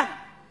all of that.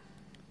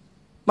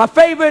 My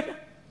favorite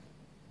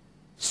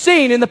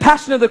scene in the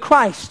Passion of the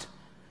Christ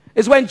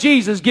is when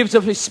Jesus gives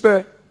up his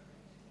spirit.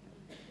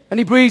 And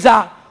he breathes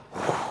out.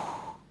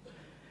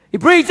 He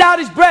breathes out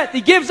his breath.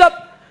 He gives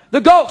up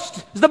the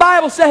ghost, as the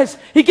Bible says.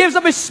 He gives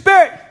up his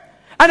spirit.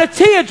 And a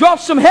tear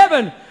drops from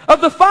heaven of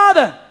the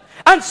Father.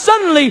 And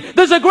suddenly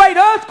there's a great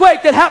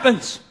earthquake that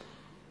happens.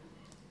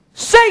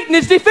 Satan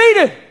is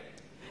defeated.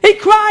 He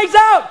cries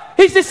out.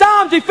 He's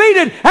disarmed,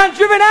 defeated, and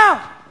driven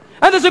out.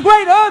 And there's a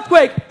great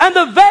earthquake. And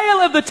the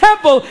veil of the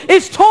temple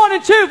is torn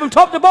in two from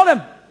top to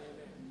bottom.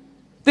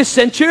 This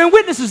centurion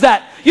witnesses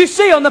that. You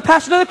see on the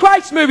Passion of the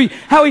Christ movie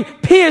how he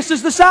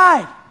pierces the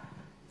side.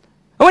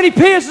 And when he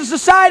pierces the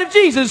side of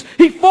Jesus,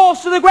 he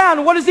falls to the ground.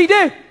 And what does he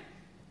do?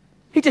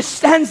 He just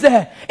stands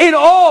there in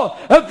awe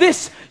of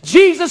this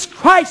Jesus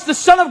Christ, the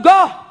Son of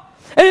God.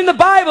 And in the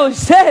Bible it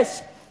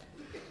says,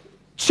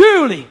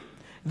 truly,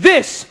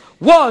 this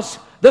was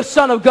the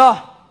Son of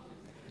God.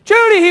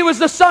 Truly, he was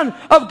the Son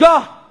of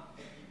God.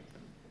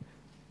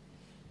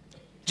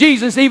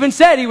 Jesus even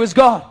said he was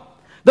God.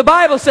 The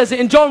Bible says it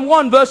in John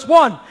 1 verse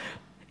 1.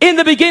 In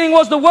the beginning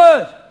was the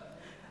Word,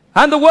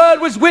 and the Word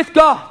was with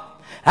God,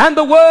 and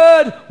the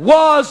Word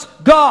was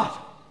God.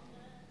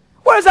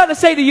 What is that to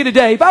say to you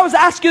today? If I was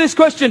to ask you this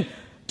question,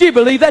 do you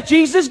believe that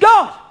Jesus is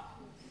God?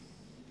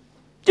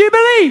 Do you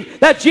believe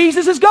that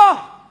Jesus is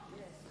God?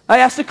 I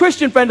asked a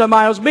Christian friend of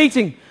mine I was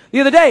meeting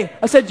the other day.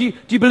 I said, do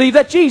you believe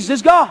that Jesus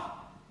is God?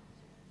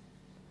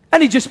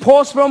 And he just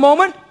paused for a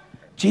moment.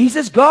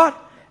 Jesus, God?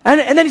 And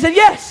then he said,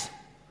 yes.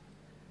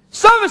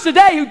 Some of us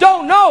today who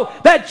don't know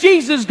that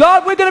Jesus is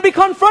God, we're going to be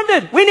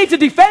confronted. We need to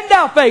defend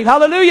our faith.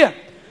 Hallelujah.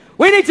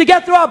 We need to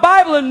get through our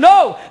Bible and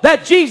know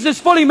that Jesus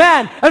is fully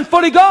man and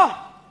fully God.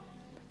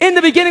 In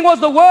the beginning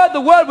was the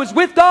Word was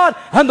with God,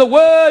 and the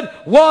Word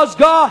was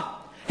God.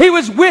 He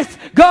was with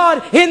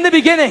God in the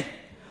beginning.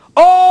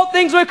 All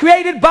things were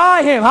created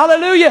by him.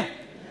 Hallelujah.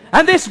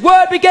 And this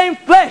Word became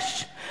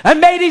flesh and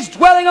made his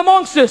dwelling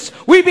amongst us.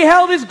 We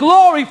beheld his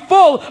glory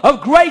full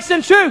of grace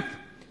and truth.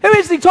 Who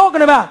is he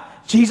talking about?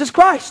 Jesus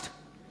Christ.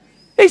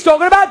 He's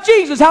talking about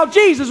Jesus, how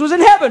Jesus was in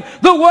heaven,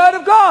 the Word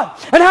of God,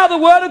 and how the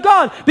Word of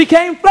God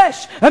became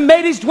flesh and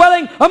made his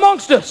dwelling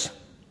amongst us.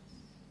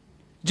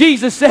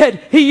 Jesus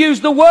said, he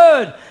used the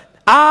word,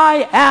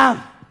 I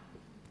am.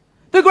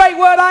 The great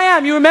word I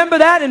am. You remember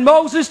that in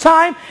Moses'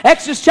 time,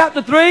 Exodus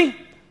chapter 3?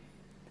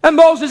 And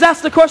Moses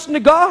asked the question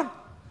to God,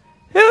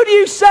 who do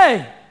you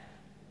say?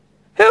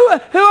 Who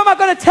am I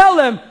going to tell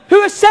them?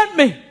 Who has sent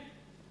me?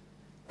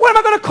 What am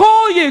I going to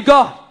call you,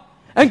 God?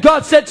 And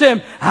God said to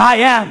him, I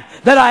am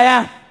that I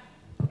am.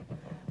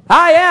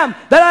 I am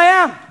that I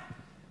am.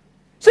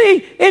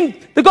 See, in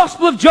the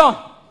Gospel of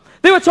John,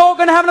 they were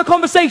talking, having a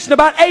conversation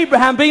about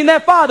Abraham being their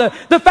father,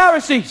 the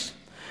Pharisees.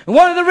 And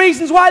one of the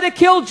reasons why they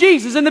killed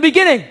Jesus in the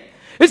beginning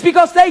is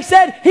because they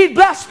said he'd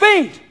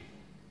blasphemed.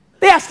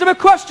 They asked him a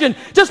question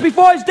just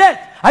before his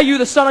death. Are you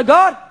the Son of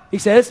God? He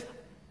says,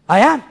 I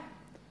am.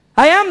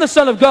 I am the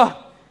Son of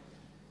God.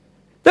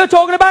 They're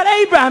talking about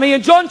Abraham here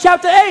in John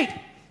chapter 8.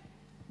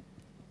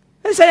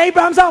 They said,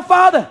 Abraham's our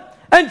father.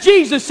 And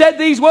Jesus said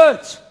these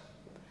words,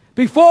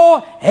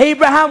 before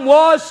Abraham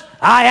was,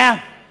 I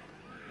am.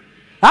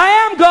 I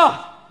am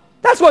God.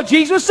 That's what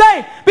Jesus was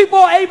saying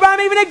before Abraham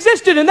even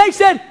existed. And they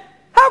said,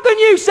 how can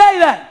you say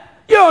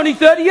that? You're only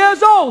 30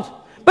 years old.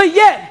 But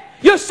yet,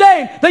 you're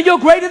saying that you're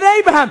greater than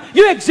Abraham.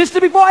 You existed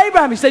before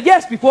Abraham. He said,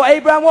 yes, before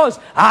Abraham was,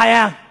 I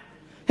am.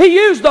 He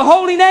used the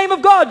holy name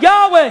of God,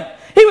 Yahweh.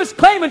 He was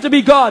claiming to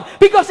be God.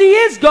 Because he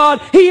is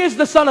God, he is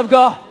the Son of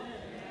God.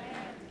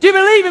 Do you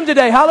believe him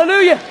today?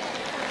 Hallelujah.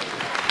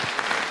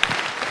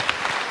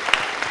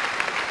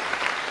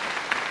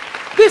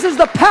 This is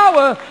the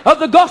power of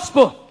the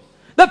gospel.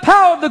 The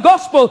power of the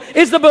gospel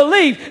is the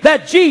belief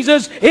that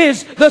Jesus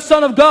is the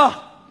Son of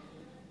God.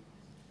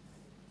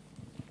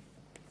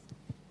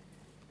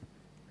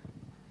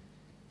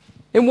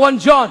 In 1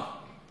 John,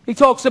 he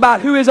talks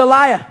about who is a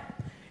liar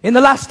in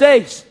the last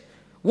days.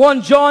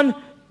 1 John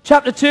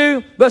chapter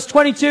 2, verse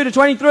 22 to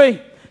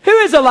 23. Who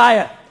is a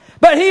liar?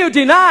 But he who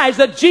denies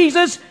that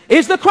Jesus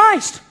is the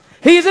Christ.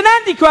 He is an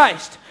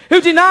antichrist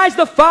who denies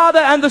the Father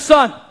and the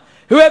Son.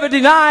 Whoever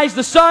denies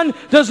the Son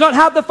does not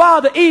have the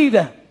Father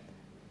either.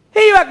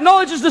 He who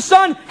acknowledges the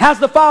Son has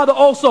the Father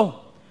also.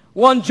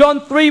 1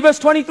 John 3 verse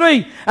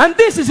 23. And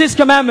this is his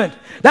commandment,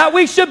 that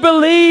we should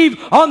believe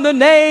on the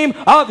name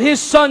of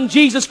his Son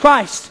Jesus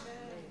Christ,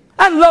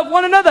 and love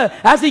one another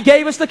as he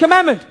gave us the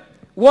commandment.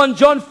 1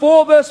 John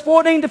 4 verse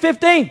 14 to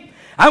 15.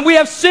 And we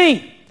have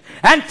seen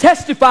and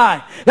testify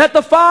that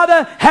the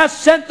Father has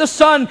sent the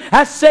Son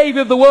as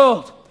Savior of the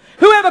world.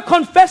 Whoever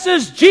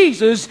confesses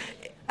Jesus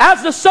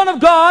as the Son of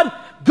God,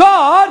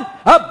 God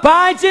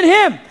abides in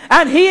him,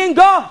 and he in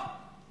God.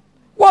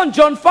 1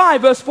 John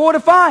 5 verse 4 to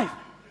 5.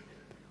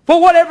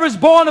 For whatever is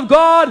born of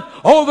God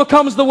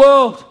overcomes the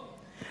world.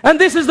 And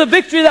this is the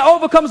victory that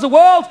overcomes the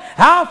world,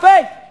 our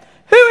faith.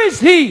 Who is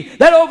he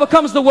that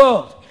overcomes the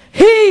world?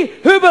 He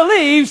who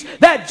believes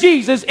that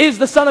Jesus is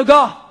the Son of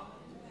God.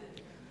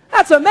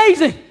 That's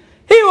amazing.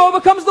 He who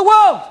overcomes the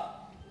world.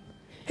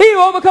 He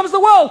who overcomes the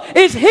world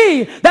is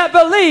he that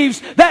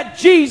believes that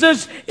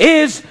Jesus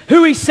is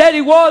who he said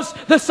he was,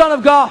 the Son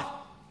of God.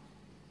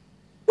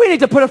 We need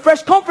to put a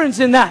fresh confidence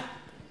in that.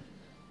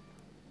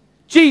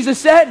 Jesus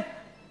said,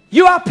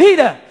 you are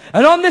Peter,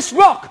 and on this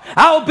rock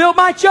I will build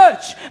my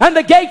church, and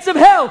the gates of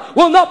hell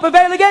will not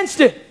prevail against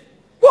it.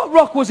 What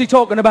rock was he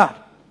talking about?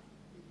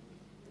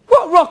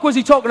 What rock was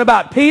he talking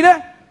about?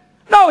 Peter?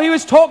 No, he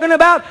was talking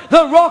about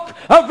the rock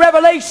of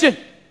revelation.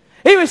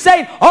 He was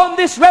saying, on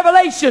this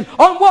revelation.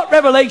 On what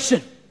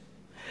revelation?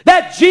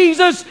 That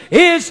Jesus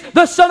is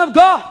the Son of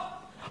God.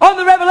 On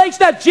the revelation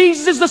that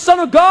Jesus is the Son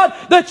of God,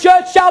 the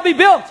church shall be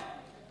built.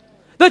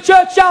 The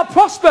church shall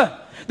prosper.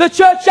 The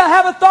church shall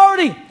have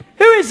authority.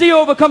 Who is he who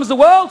overcomes the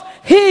world?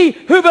 He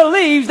who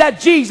believes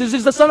that Jesus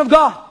is the Son of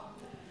God.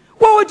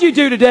 What would you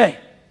do today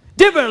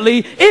differently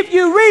if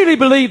you really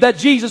believed that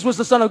Jesus was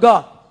the Son of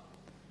God?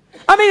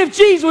 I mean, if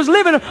Jesus was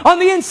living on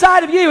the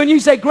inside of you and you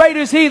say, greater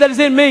is he that is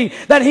in me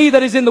than he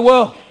that is in the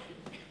world.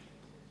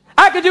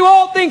 I can do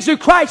all things through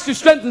Christ who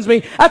strengthens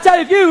me. I tell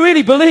you, if you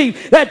really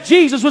believe that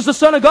Jesus was the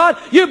Son of God,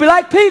 you'd be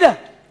like Peter.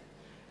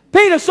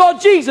 Peter saw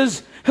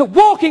Jesus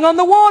walking on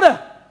the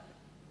water.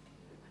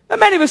 And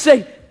many of us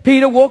say,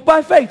 Peter walked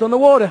by faith on the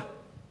water.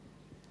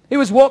 He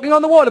was walking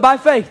on the water by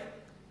faith.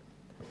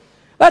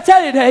 I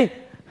tell you today,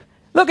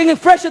 looking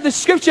fresh at the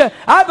scripture,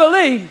 I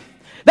believe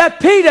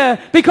that Peter,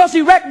 because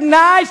he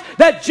recognized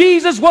that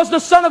Jesus was the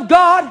Son of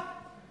God,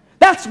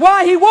 that's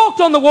why he walked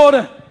on the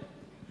water.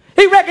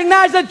 He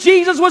recognized that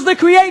Jesus was the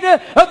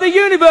creator of the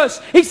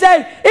universe. He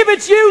said, if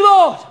it's you,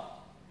 Lord,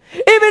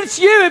 if it's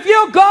you, if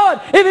you're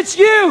God, if it's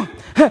you,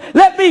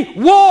 let me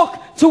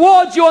walk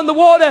towards you on the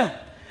water.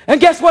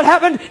 And guess what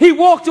happened? He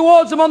walked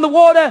towards him on the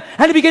water,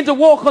 and he began to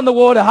walk on the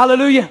water.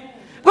 Hallelujah.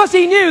 Because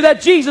he knew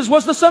that Jesus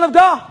was the Son of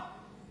God.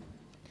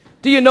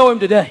 Do you know him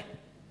today?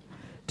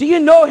 Do you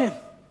know him?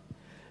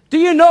 Do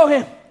you know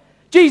him?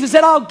 Jesus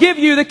said, I'll give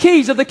you the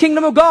keys of the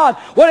kingdom of God.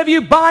 Whatever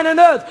you bind on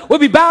earth will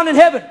be bound in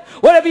heaven.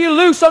 Whatever you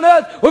loose on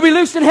earth will be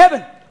loosed in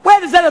heaven. Where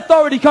does that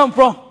authority come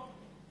from?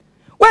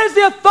 Where does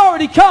the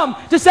authority come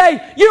to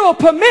say, you will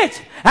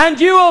permit and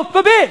you will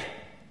forbid?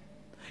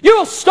 You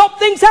will stop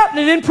things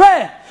happening in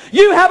prayer.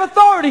 You have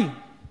authority.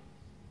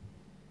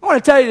 I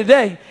want to tell you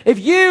today, if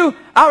you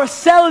are a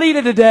cell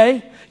leader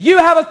today, you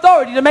have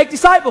authority to make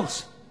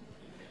disciples.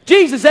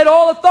 Jesus said,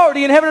 all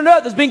authority in heaven and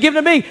earth has been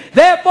given to me.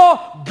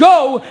 Therefore,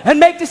 go and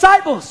make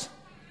disciples.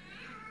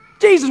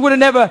 Jesus would have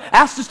never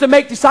asked us to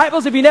make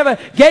disciples if he never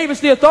gave us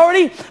the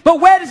authority. But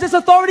where does this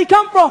authority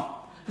come from?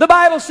 The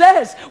Bible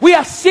says we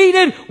are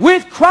seated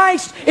with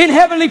Christ in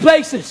heavenly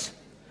places.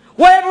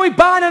 Whatever we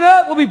bind on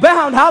earth will be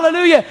bound.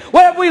 Hallelujah.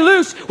 Whatever we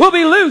loose will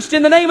be loosed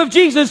in the name of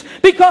Jesus,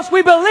 because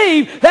we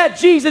believe that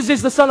Jesus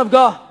is the Son of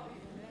God.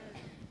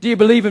 Do you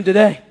believe him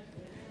today?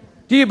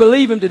 Do you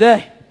believe him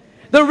today?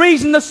 The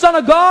reason the Son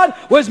of God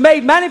was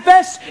made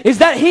manifest is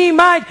that he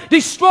might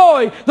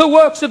destroy the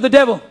works of the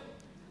devil.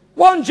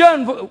 1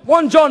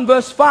 John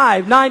verse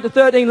 5, 9 to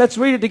 13. Let's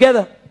read it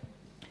together.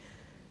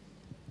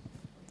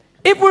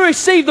 If we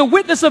receive the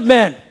witness of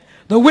men,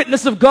 the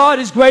witness of God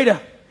is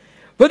greater.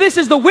 For this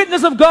is the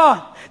witness of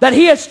God, that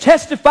he has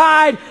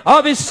testified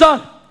of his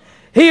Son.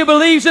 He who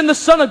believes in the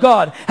Son of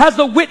God has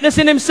the witness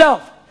in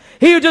himself.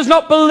 He who does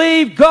not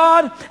believe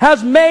God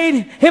has made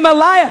him a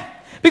liar,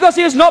 because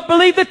he has not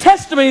believed the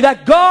testimony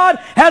that God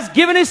has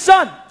given his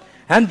Son.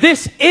 And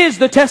this is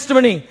the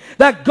testimony,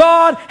 that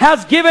God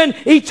has given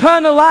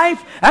eternal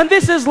life, and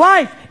this is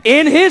life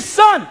in his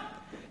Son.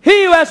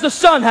 He who has the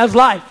Son has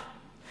life.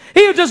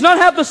 He who does not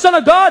have the Son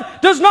of God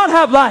does not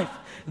have life.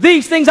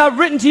 These things I've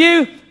written to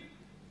you,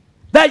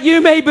 that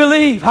you may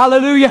believe,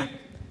 hallelujah,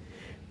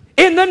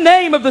 in the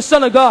name of the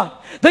Son of God,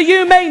 that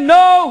you may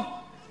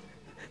know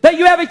that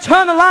you have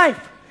eternal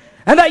life,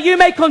 and that you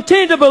may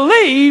continue to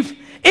believe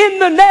in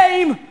the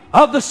name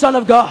of the Son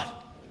of God.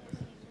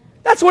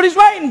 That's what he's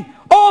writing,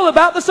 all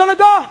about the Son of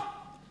God.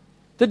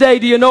 Today,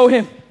 do you know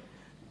him?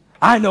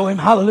 I know him,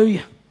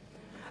 hallelujah.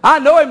 I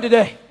know him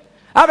today.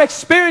 I've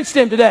experienced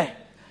him today.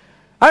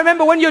 I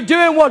remember when you're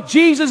doing what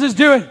Jesus is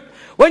doing,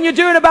 when you're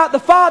doing about the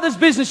Father's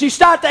business, you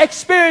start to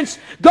experience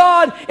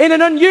God in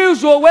an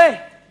unusual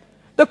way.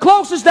 The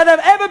closest that I've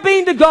ever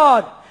been to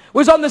God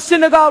was on the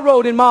Synagogue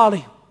Road in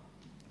Mali.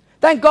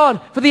 Thank God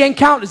for the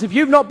encounters. If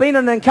you've not been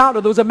on an encounter,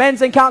 there was a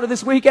men's encounter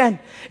this weekend.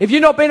 If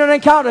you've not been on an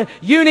encounter,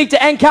 you need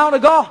to encounter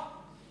God.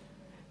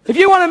 If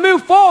you want to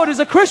move forward as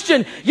a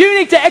Christian, you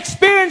need to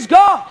experience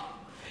God.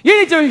 You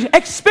need to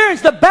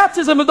experience the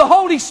baptism of the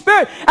Holy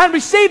Spirit and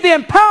receive the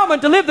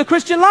empowerment to live the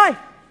Christian life.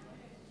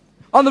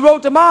 On the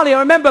road to Mali, I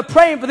remember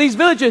praying for these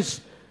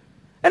villages.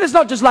 And it's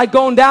not just like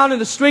going down in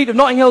the street of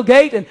Notting Hill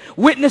Gate and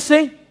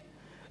witnessing.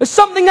 It's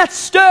something that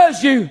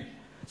stirs you.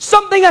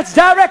 Something that's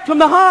direct from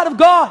the heart of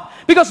God.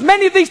 Because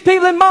many of these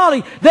people in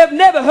Mali, they've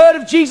never heard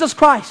of Jesus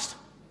Christ.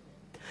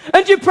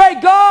 And you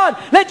pray,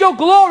 God, let your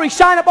glory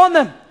shine upon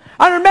them.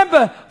 I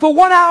remember for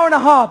 1 hour and a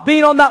half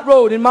being on that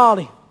road in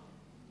Mali,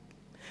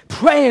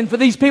 praying for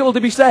these people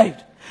to be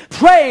saved.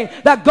 Praying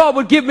that God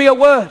would give me a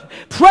word.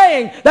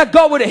 Praying that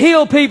God would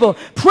heal people.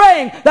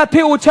 Praying that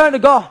people would turn to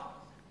God.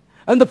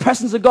 And the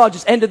presence of God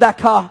just entered that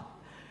car.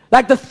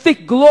 Like the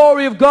thick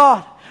glory of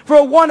God.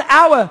 For 1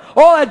 hour,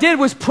 all I did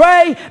was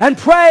pray and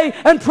pray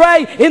and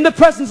pray in the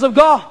presence of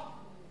God.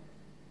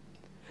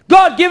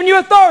 God giving you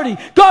authority.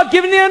 God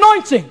giving the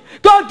anointing.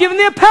 God giving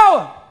the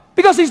power.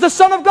 Because He's the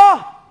Son of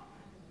God.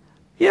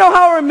 You know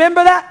how I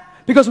remember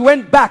that? Because we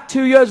went back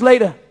 2 years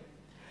later.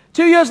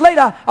 2 years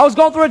later, I was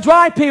going through a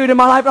dry period in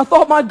my life. And I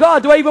thought, my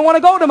God, do I even want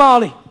to go to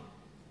Mali?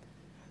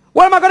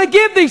 What am I going to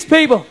give these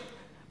people?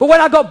 But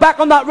when I got back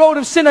on that road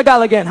of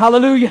Senegal again,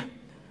 hallelujah,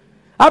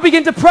 I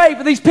began to pray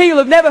for these people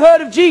who've never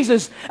heard of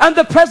Jesus. And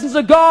the presence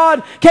of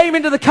God came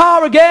into the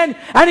car again.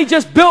 And He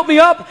just built me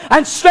up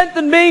and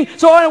strengthened me.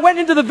 So when I went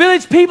into the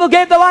village, people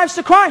gave their lives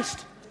to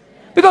Christ.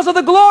 Because of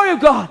the glory of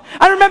God.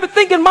 I remember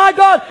thinking, my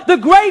God, the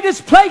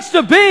greatest place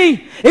to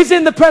be is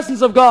in the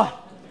presence of God.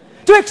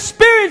 To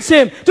experience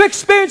Him. To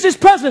experience His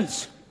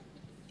presence.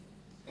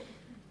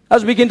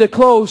 As we begin to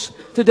close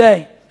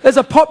today, there's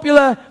a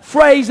popular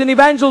phrase in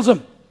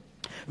evangelism.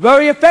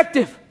 Very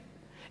effective.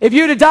 If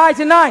you were to die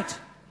tonight,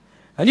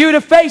 and you were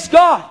to face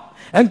God,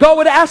 and God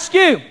would ask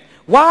you,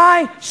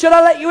 why should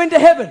I let you into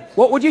heaven?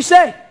 What would you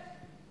say?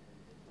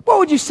 What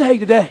would you say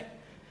today?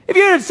 If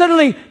you were to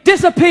suddenly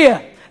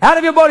disappear out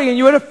of your body, and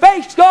you were to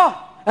face God,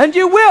 and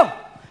you will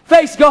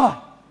face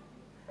God,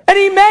 and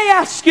He may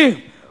ask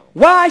you,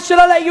 why should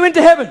I let you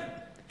into heaven?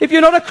 If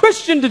you're not a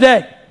Christian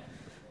today,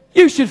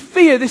 you should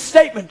fear this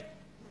statement.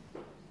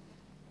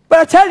 But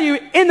I tell you,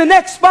 in the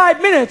next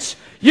 5 minutes,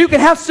 you can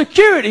have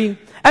security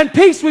and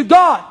peace with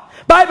God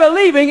by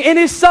believing in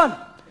His Son,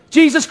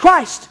 Jesus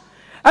Christ.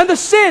 And the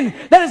sin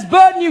that has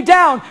burdened you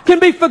down can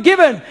be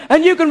forgiven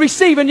and you can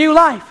receive a new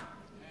life.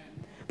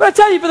 But I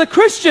tell you, for the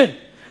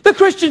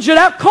Christian should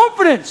have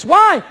confidence.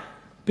 Why?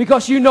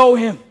 Because you know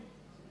Him.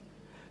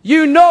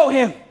 You know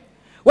Him.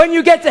 When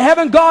you get to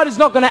heaven, God is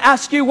not going to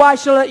ask you, why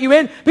should I let you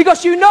in?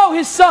 Because you know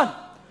His Son.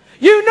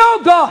 You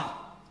know God.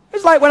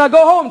 It's like when I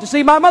go home to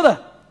see my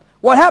mother.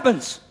 What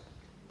happens?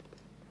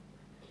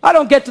 I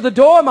don't get to the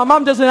door. My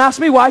mom doesn't ask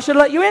me, why should I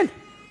let you in?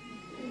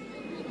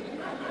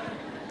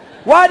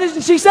 Why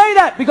doesn't she say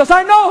that? Because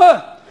I know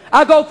her.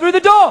 I go through the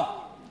door,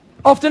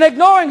 often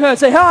ignoring her,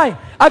 say hi.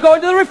 I go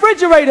into the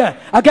refrigerator.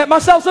 I get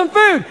myself some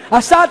food. I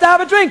start to have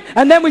a drink.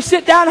 And then we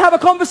sit down and have a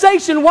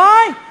conversation.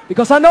 Why?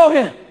 Because I know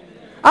Him.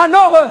 I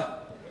know her.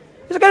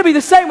 It's going to be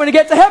the same when you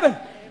get to heaven.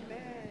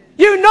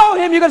 You know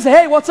Him. You're going to say,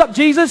 hey, what's up,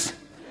 Jesus?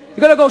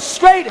 You're going to go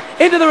straight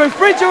into the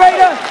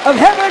refrigerator of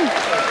heaven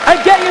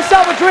and get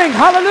yourself a drink.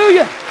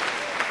 Hallelujah.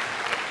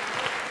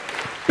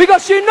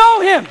 Because you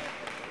know Him.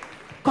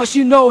 Because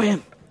you know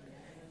Him.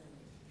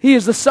 He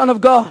is the Son of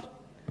God.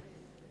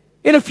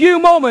 In a few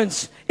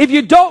moments, if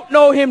you don't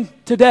know Him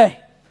today,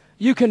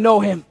 you can know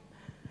Him.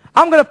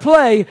 I'm going to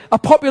play a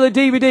popular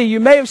DVD. You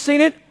may have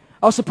seen it.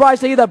 I was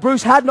surprised to hear that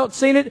Bruce had not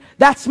seen it.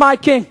 That's My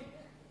King.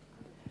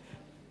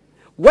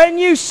 When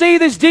you see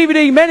this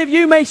DVD, many of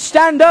you may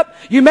stand up.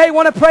 You may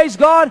want to praise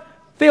God.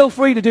 Feel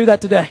free to do that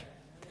today.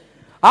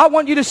 I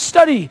want you to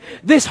study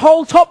this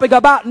whole topic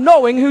about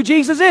knowing who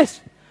Jesus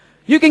is.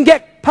 You can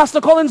get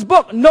Pastor Colin's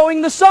book,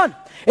 Knowing the Son.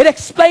 It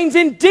explains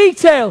in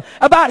detail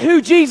about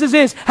who Jesus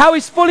is, how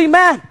He's fully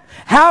man,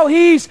 how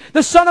He's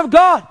the Son of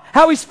God,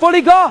 how He's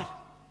fully God.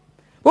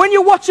 When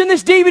you're watching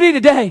this DVD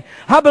today,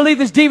 I believe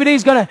this DVD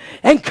is going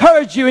to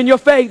encourage you in your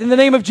faith in the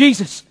name of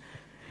Jesus.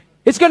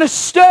 It's going to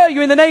stir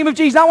you in the name of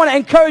Jesus. I want to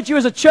encourage you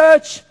as a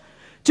church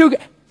to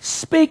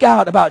speak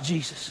out about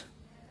Jesus.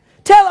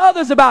 Tell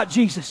others about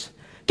Jesus.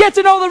 Get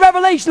to know the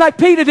revelation like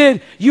Peter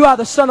did. You are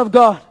the Son of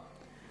God.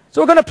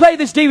 So we're going to play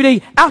this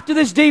DVD. After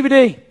this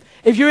DVD,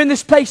 if you're in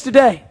this place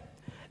today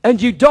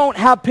and you don't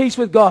have peace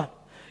with God,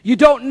 you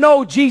don't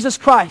know Jesus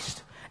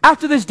Christ,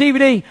 after this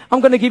DVD,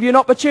 I'm going to give you an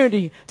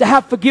opportunity to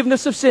have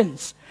forgiveness of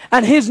sins.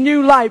 And His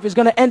new life is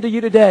going to enter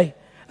you today.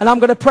 And I'm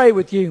going to pray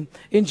with you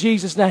in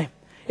Jesus' name.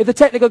 If the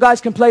technical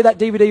guys can play that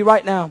DVD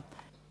right now.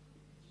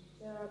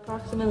 There are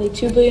approximately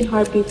 2 billion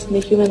heartbeats in the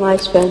human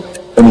lifespan.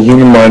 And the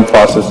human mind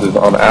processes,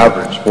 on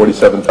average,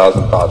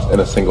 47,000 thoughts in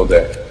a single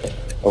day.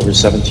 over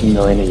 17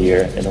 million a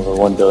year, and over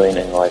 1 billion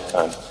in a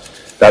lifetime.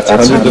 That's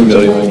hundreds of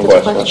millions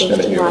of questions in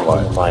a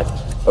human life.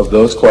 Of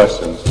those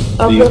questions,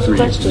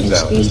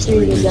 these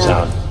three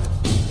resound.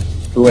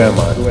 Who am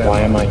I?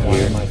 Why am I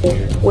here?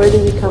 Where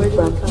do we come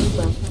from?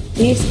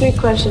 These three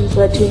questions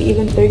led to an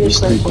even bigger These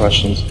three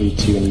question. questions lead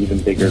to an even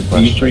bigger These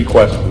question. three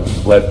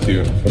questions led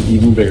to an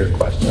even bigger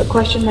question. A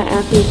question that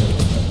answers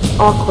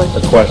all A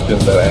questions. question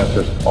that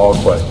answers all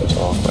questions.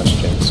 All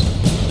questions.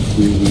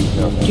 Do we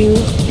know him?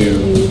 Do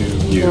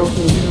You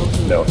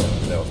know him?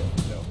 know.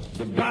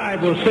 The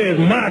Bible says,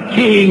 my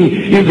king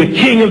is the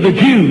king of the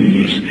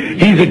Jews.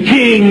 He's the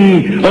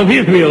king of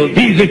Israel.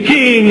 He's the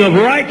king of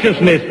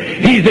righteousness.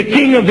 He's the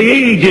king of the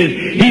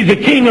ages. He's the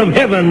king of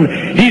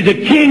heaven. He's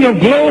the king of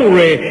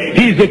glory.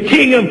 He's the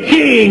king of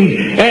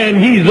kings. And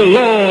he's the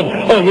Lord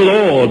of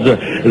lords.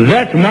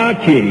 That's my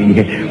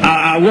king.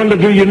 I wonder,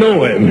 do you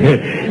know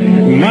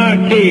him? My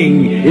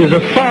king is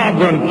a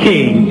sovereign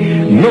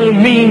king. No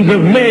means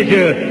of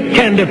measure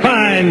can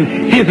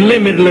define his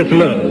limitless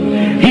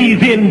love.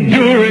 He's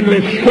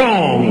enduringly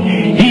strong.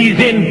 He's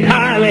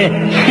entirely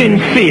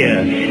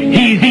sincere.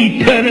 He's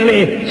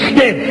eternally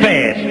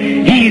steadfast.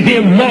 He's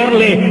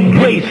immortally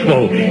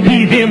graceful.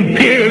 He's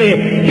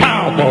imperially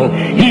powerful.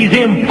 He's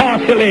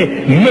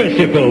impartially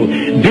merciful.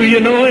 Do you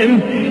know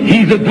him?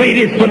 He's the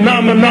greatest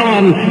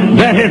phenomenon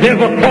that has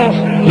ever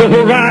crossed the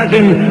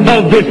horizon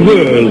of this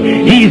world.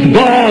 He's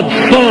God's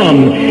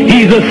Son.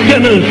 He's a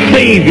sinner's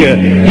Savior.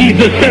 He's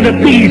the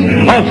centerpiece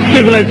of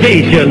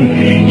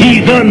civilization.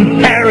 He's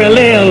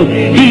unparalleled.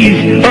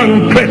 He's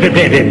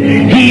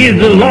unprecedented. He is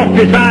the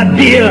loftiest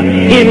idea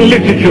in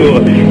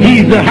literature.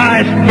 He's the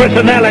highest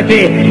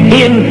personality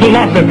in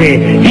philosophy.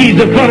 He's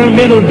the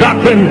fundamental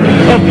doctrine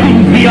of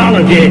true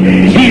theology.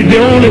 He's the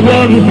only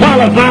one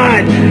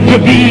qualified to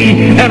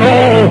be an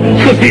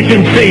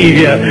all-sufficient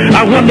Savior.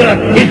 I wonder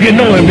if you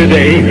know him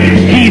today.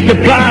 He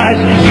supplies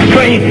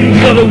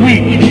strength for the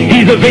weak.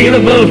 He's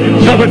available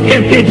for the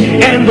tempted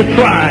and the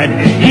tried.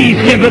 He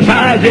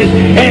sympathizes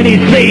and he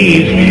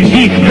saves.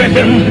 He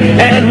strengthens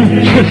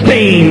and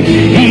sustains.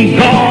 He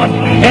guards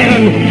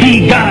and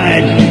he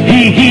guides.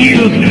 He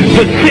heals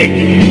the sick.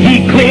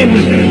 He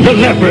cleanses the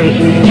lepers.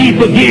 He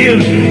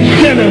forgives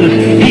sinners.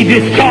 He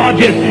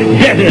discharges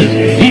debtors.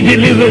 He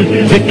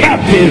delivers the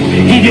captive.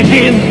 He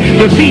defends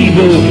the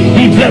feeble.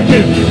 He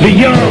blesses the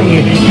young.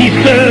 He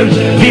serves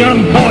the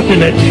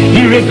unfortunate.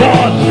 He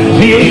regards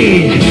the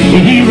aged.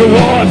 He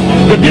rewards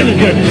the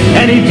diligent.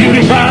 And he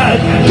beautifies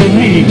the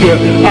meek.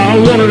 I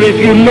wonder if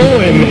you know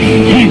him.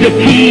 He's the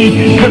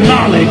key to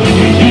knowledge.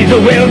 He's the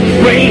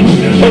wellspring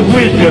of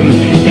wisdom.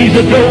 He's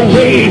the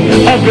doorway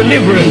of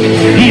deliverance.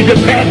 He's the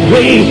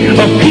pathway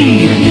of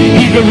peace.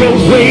 He's the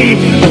roadway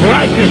of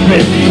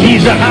righteousness.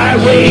 He's the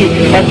highway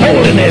of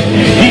holiness.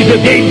 He's the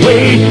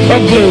gateway of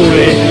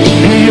glory.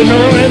 Do you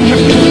know him?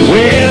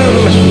 Well,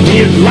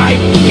 his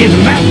life is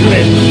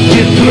matchless.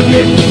 His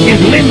goodness is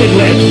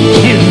limitless.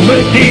 His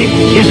mercy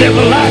is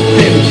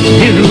everlasting.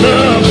 His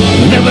love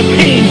never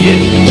changes.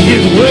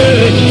 His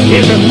word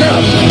is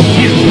enough.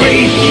 His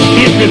grace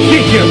is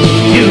sufficient.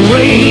 His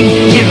reign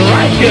is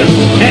righteous.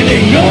 And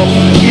his yoke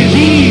is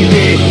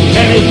easy.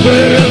 And his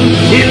burden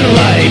is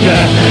light.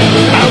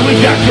 I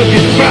wish I could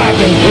describe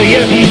him to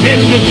you. He's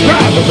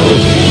indescribable.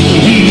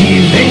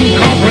 He's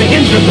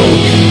incomprehensible.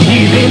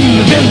 He's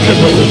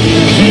invincible.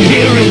 He's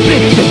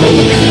irresistible.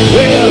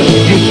 Well,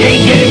 you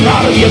can't get him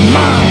out of your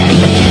mind.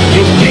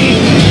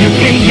 You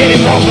can't get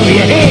him off of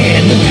your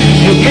head.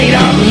 You can't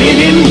outlive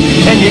him,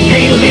 and you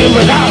can't live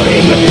without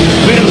him.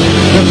 Well,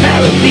 the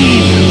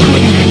Pharisees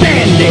couldn't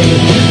stand him,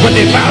 but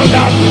they found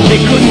out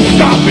they couldn't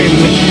stop him.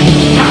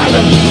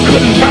 Pilate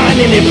couldn't find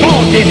any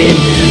fault in him.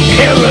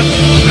 Herod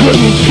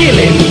couldn't kill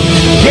him.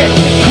 Death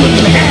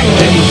couldn't handle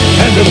him,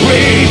 and the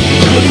grave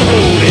couldn't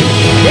hold him.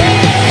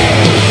 Yeah!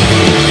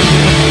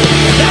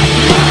 That's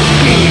my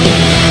king.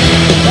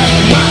 That's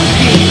my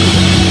king.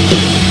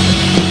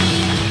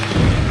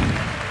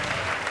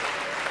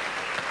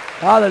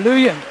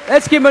 Hallelujah.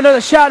 Let's give him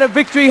another shout of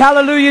victory.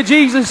 Hallelujah,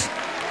 Jesus.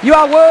 You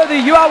are worthy.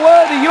 You are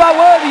worthy. You are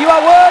worthy. You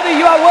are worthy.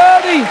 You are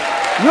worthy.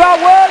 You are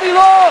worthy,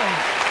 Lord.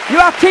 You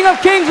are King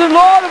of kings and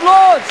Lord of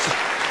lords.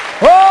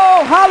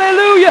 Oh,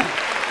 hallelujah.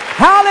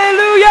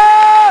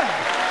 Hallelujah.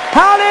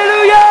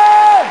 Hallelujah.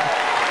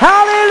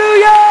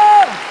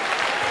 Hallelujah.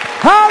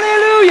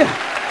 Hallelujah.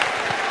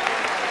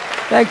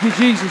 Thank you,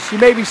 Jesus. You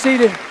may be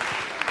seated.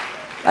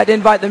 I'd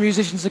invite the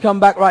musicians to come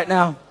back right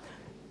now.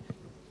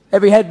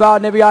 Every head bowed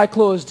and every eye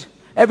closed.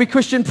 Every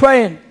Christian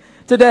praying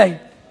today.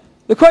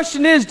 The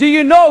question is, do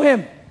you know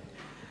him?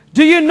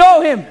 Do you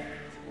know him?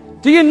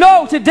 Do you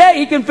know today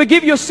he can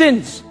forgive your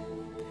sins?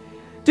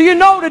 Do you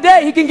know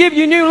today he can give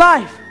you new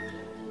life?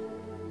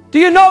 Do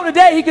you know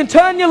today he can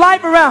turn your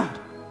life around?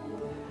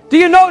 Do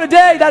you know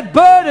today that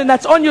burden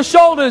that's on your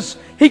shoulders,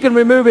 he can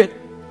remove it?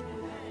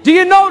 Do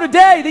you know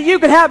today that you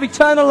can have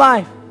eternal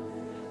life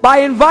by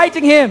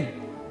inviting him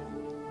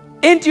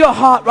into your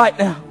heart right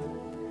now?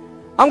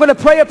 I'm going to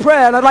pray a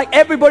prayer, and I'd like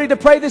everybody to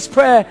pray this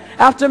prayer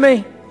after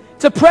me.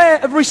 It's a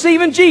prayer of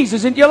receiving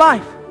Jesus into your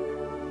life.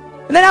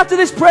 And then after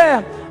this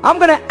prayer, I'm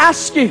going to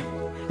ask you,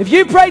 If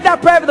you prayed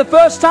that prayer for the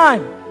first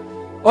time,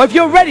 or if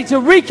you're ready to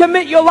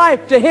recommit your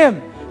life to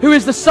Him who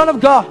is the Son of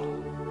God,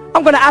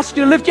 I'm going to ask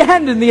you to lift your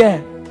hand in the air.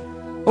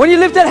 When you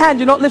lift that hand,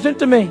 you're not lifting it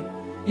to me.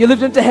 You're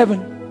lifting it to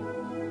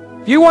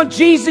heaven. If you want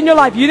Jesus in your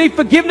life, you need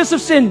forgiveness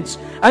of sins,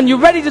 and you're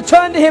ready to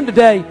turn to Him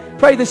today,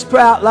 pray this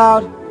prayer out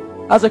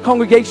loud as a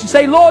congregation.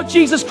 Say, Lord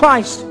Jesus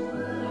Christ,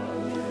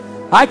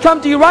 I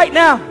come to you right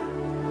now,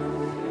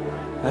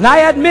 and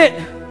I admit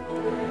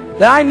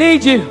that I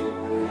need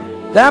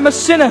you, that I'm a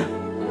sinner,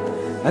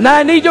 and that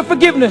I need your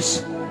forgiveness.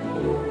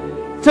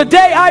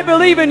 Today I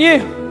believe in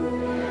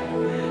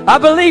you. I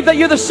believe that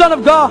you're the Son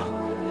of God,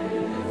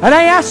 and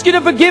I ask you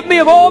to forgive me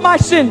of all my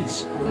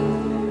sins.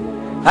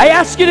 I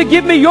ask you to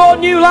give me your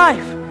new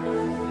life.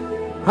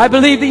 I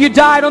believe that you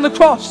died on the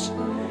cross.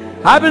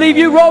 I believe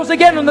you rose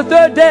again on the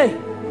third day.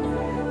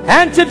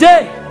 And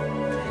today,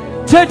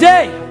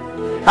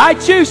 I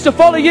choose to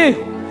follow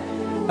you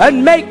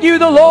and make you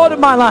the Lord of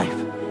my life.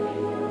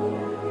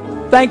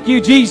 Thank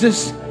you,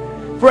 Jesus,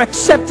 for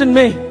accepting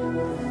me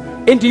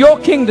into your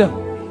kingdom.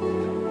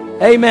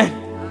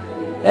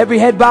 Amen. Every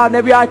head bowed and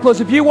every eye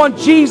closed. If you want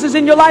Jesus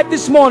in your life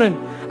this morning,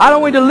 I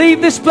don't want you to leave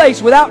this place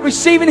without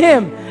receiving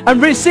Him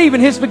and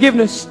receiving His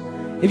forgiveness.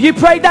 If you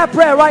prayed that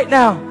prayer right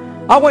now,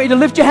 I want you to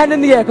lift your hand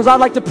in the air, because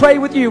I'd like to pray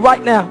with you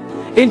right now.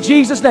 In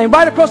Jesus' name,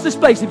 right across this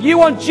place. If you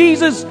want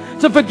Jesus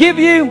to forgive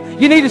you,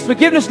 you need His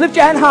forgiveness, lift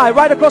your hand high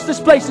right across this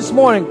place this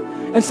morning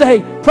and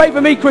say, pray for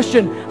me,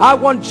 Christian. I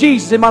want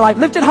Jesus in my life.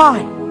 Lift it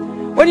high.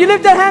 When you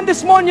lift that hand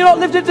this morning, you're not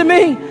lifting it to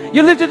me,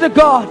 you lift it to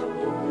God.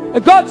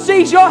 And God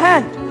sees your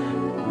hand,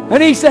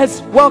 and He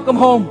says, welcome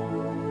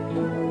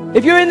home.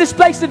 If you're in this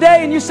place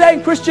today and you're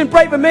saying, Christian,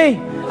 pray for me,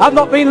 I've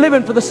not been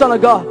living for the Son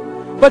of God,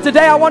 but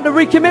today I want to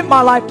recommit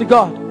my life to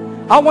God.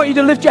 I want you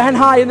to lift your hand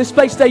high in this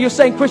place today. You're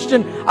saying,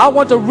 Christian, I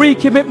want to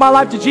recommit my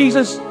life to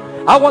Jesus.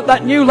 I want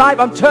that new life.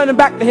 I'm turning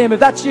back to Him. If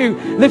that's you,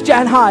 lift your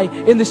hand high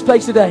in this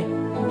place today.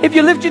 If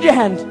you lifted your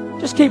hand,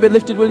 just keep it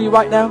lifted, will you,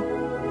 right now?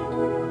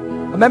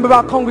 A member of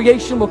our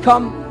congregation will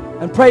come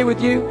and pray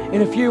with you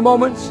in a few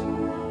moments.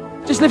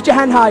 Just lift your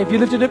hand high if you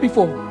lifted it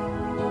before,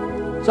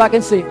 so I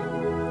can see.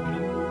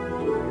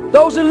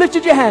 Those who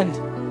lifted your hand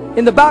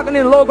in the balcony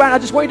and the lower ground, I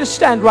just want you to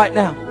stand right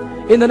now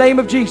in the name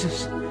of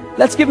Jesus.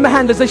 Let's give them a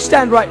hand as they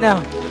stand right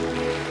now.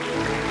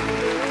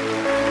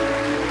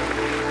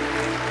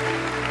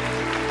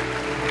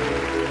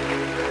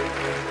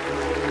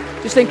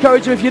 Just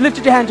encourage them. If you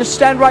lifted your hand, just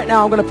stand right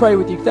now. I'm going to pray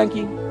with you. Thank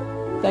you.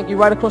 Thank you.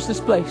 Right across this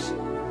place.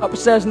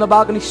 Upstairs in the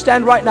balcony,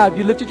 stand right now. If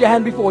you lifted your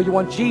hand before, you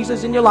want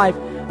Jesus in your life,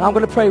 and I'm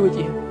going to pray with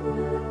you.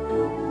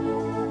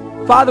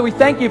 Father, we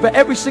thank you for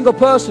every single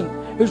person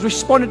who's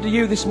responded to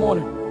you this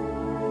morning.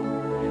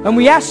 And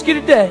we ask you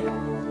today,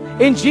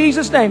 in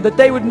Jesus' name, that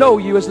they would know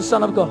you as the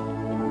Son of God.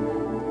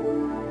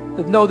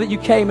 That know that you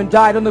came and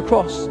died on the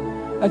cross.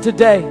 And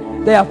today,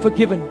 they are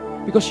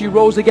forgiven because you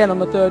rose again on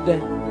the third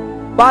day.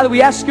 Father,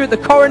 we ask you at the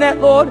coronet,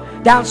 Lord,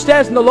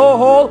 downstairs in the lower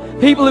hall,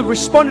 people who've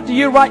responded to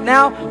you right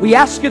now, we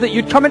ask you that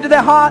you'd come into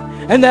their heart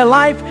and their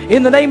life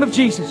in the name of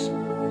Jesus.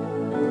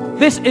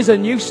 This is a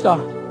new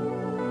start.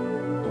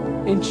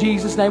 In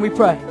Jesus' name we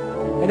pray.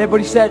 And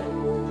everybody said,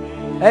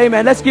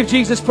 amen. Let's give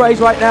Jesus praise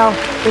right now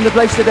in the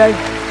place today.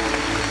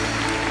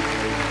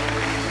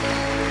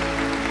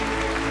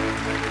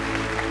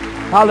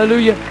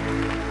 Hallelujah.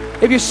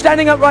 If you're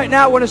standing up right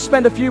now, I want to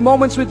spend a few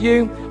moments with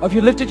you. Or if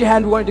you lifted your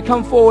hand, we want you to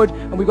come forward,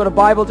 and we've got a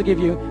Bible to give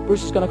you.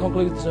 Bruce is going to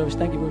conclude the service.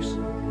 Thank you, Bruce.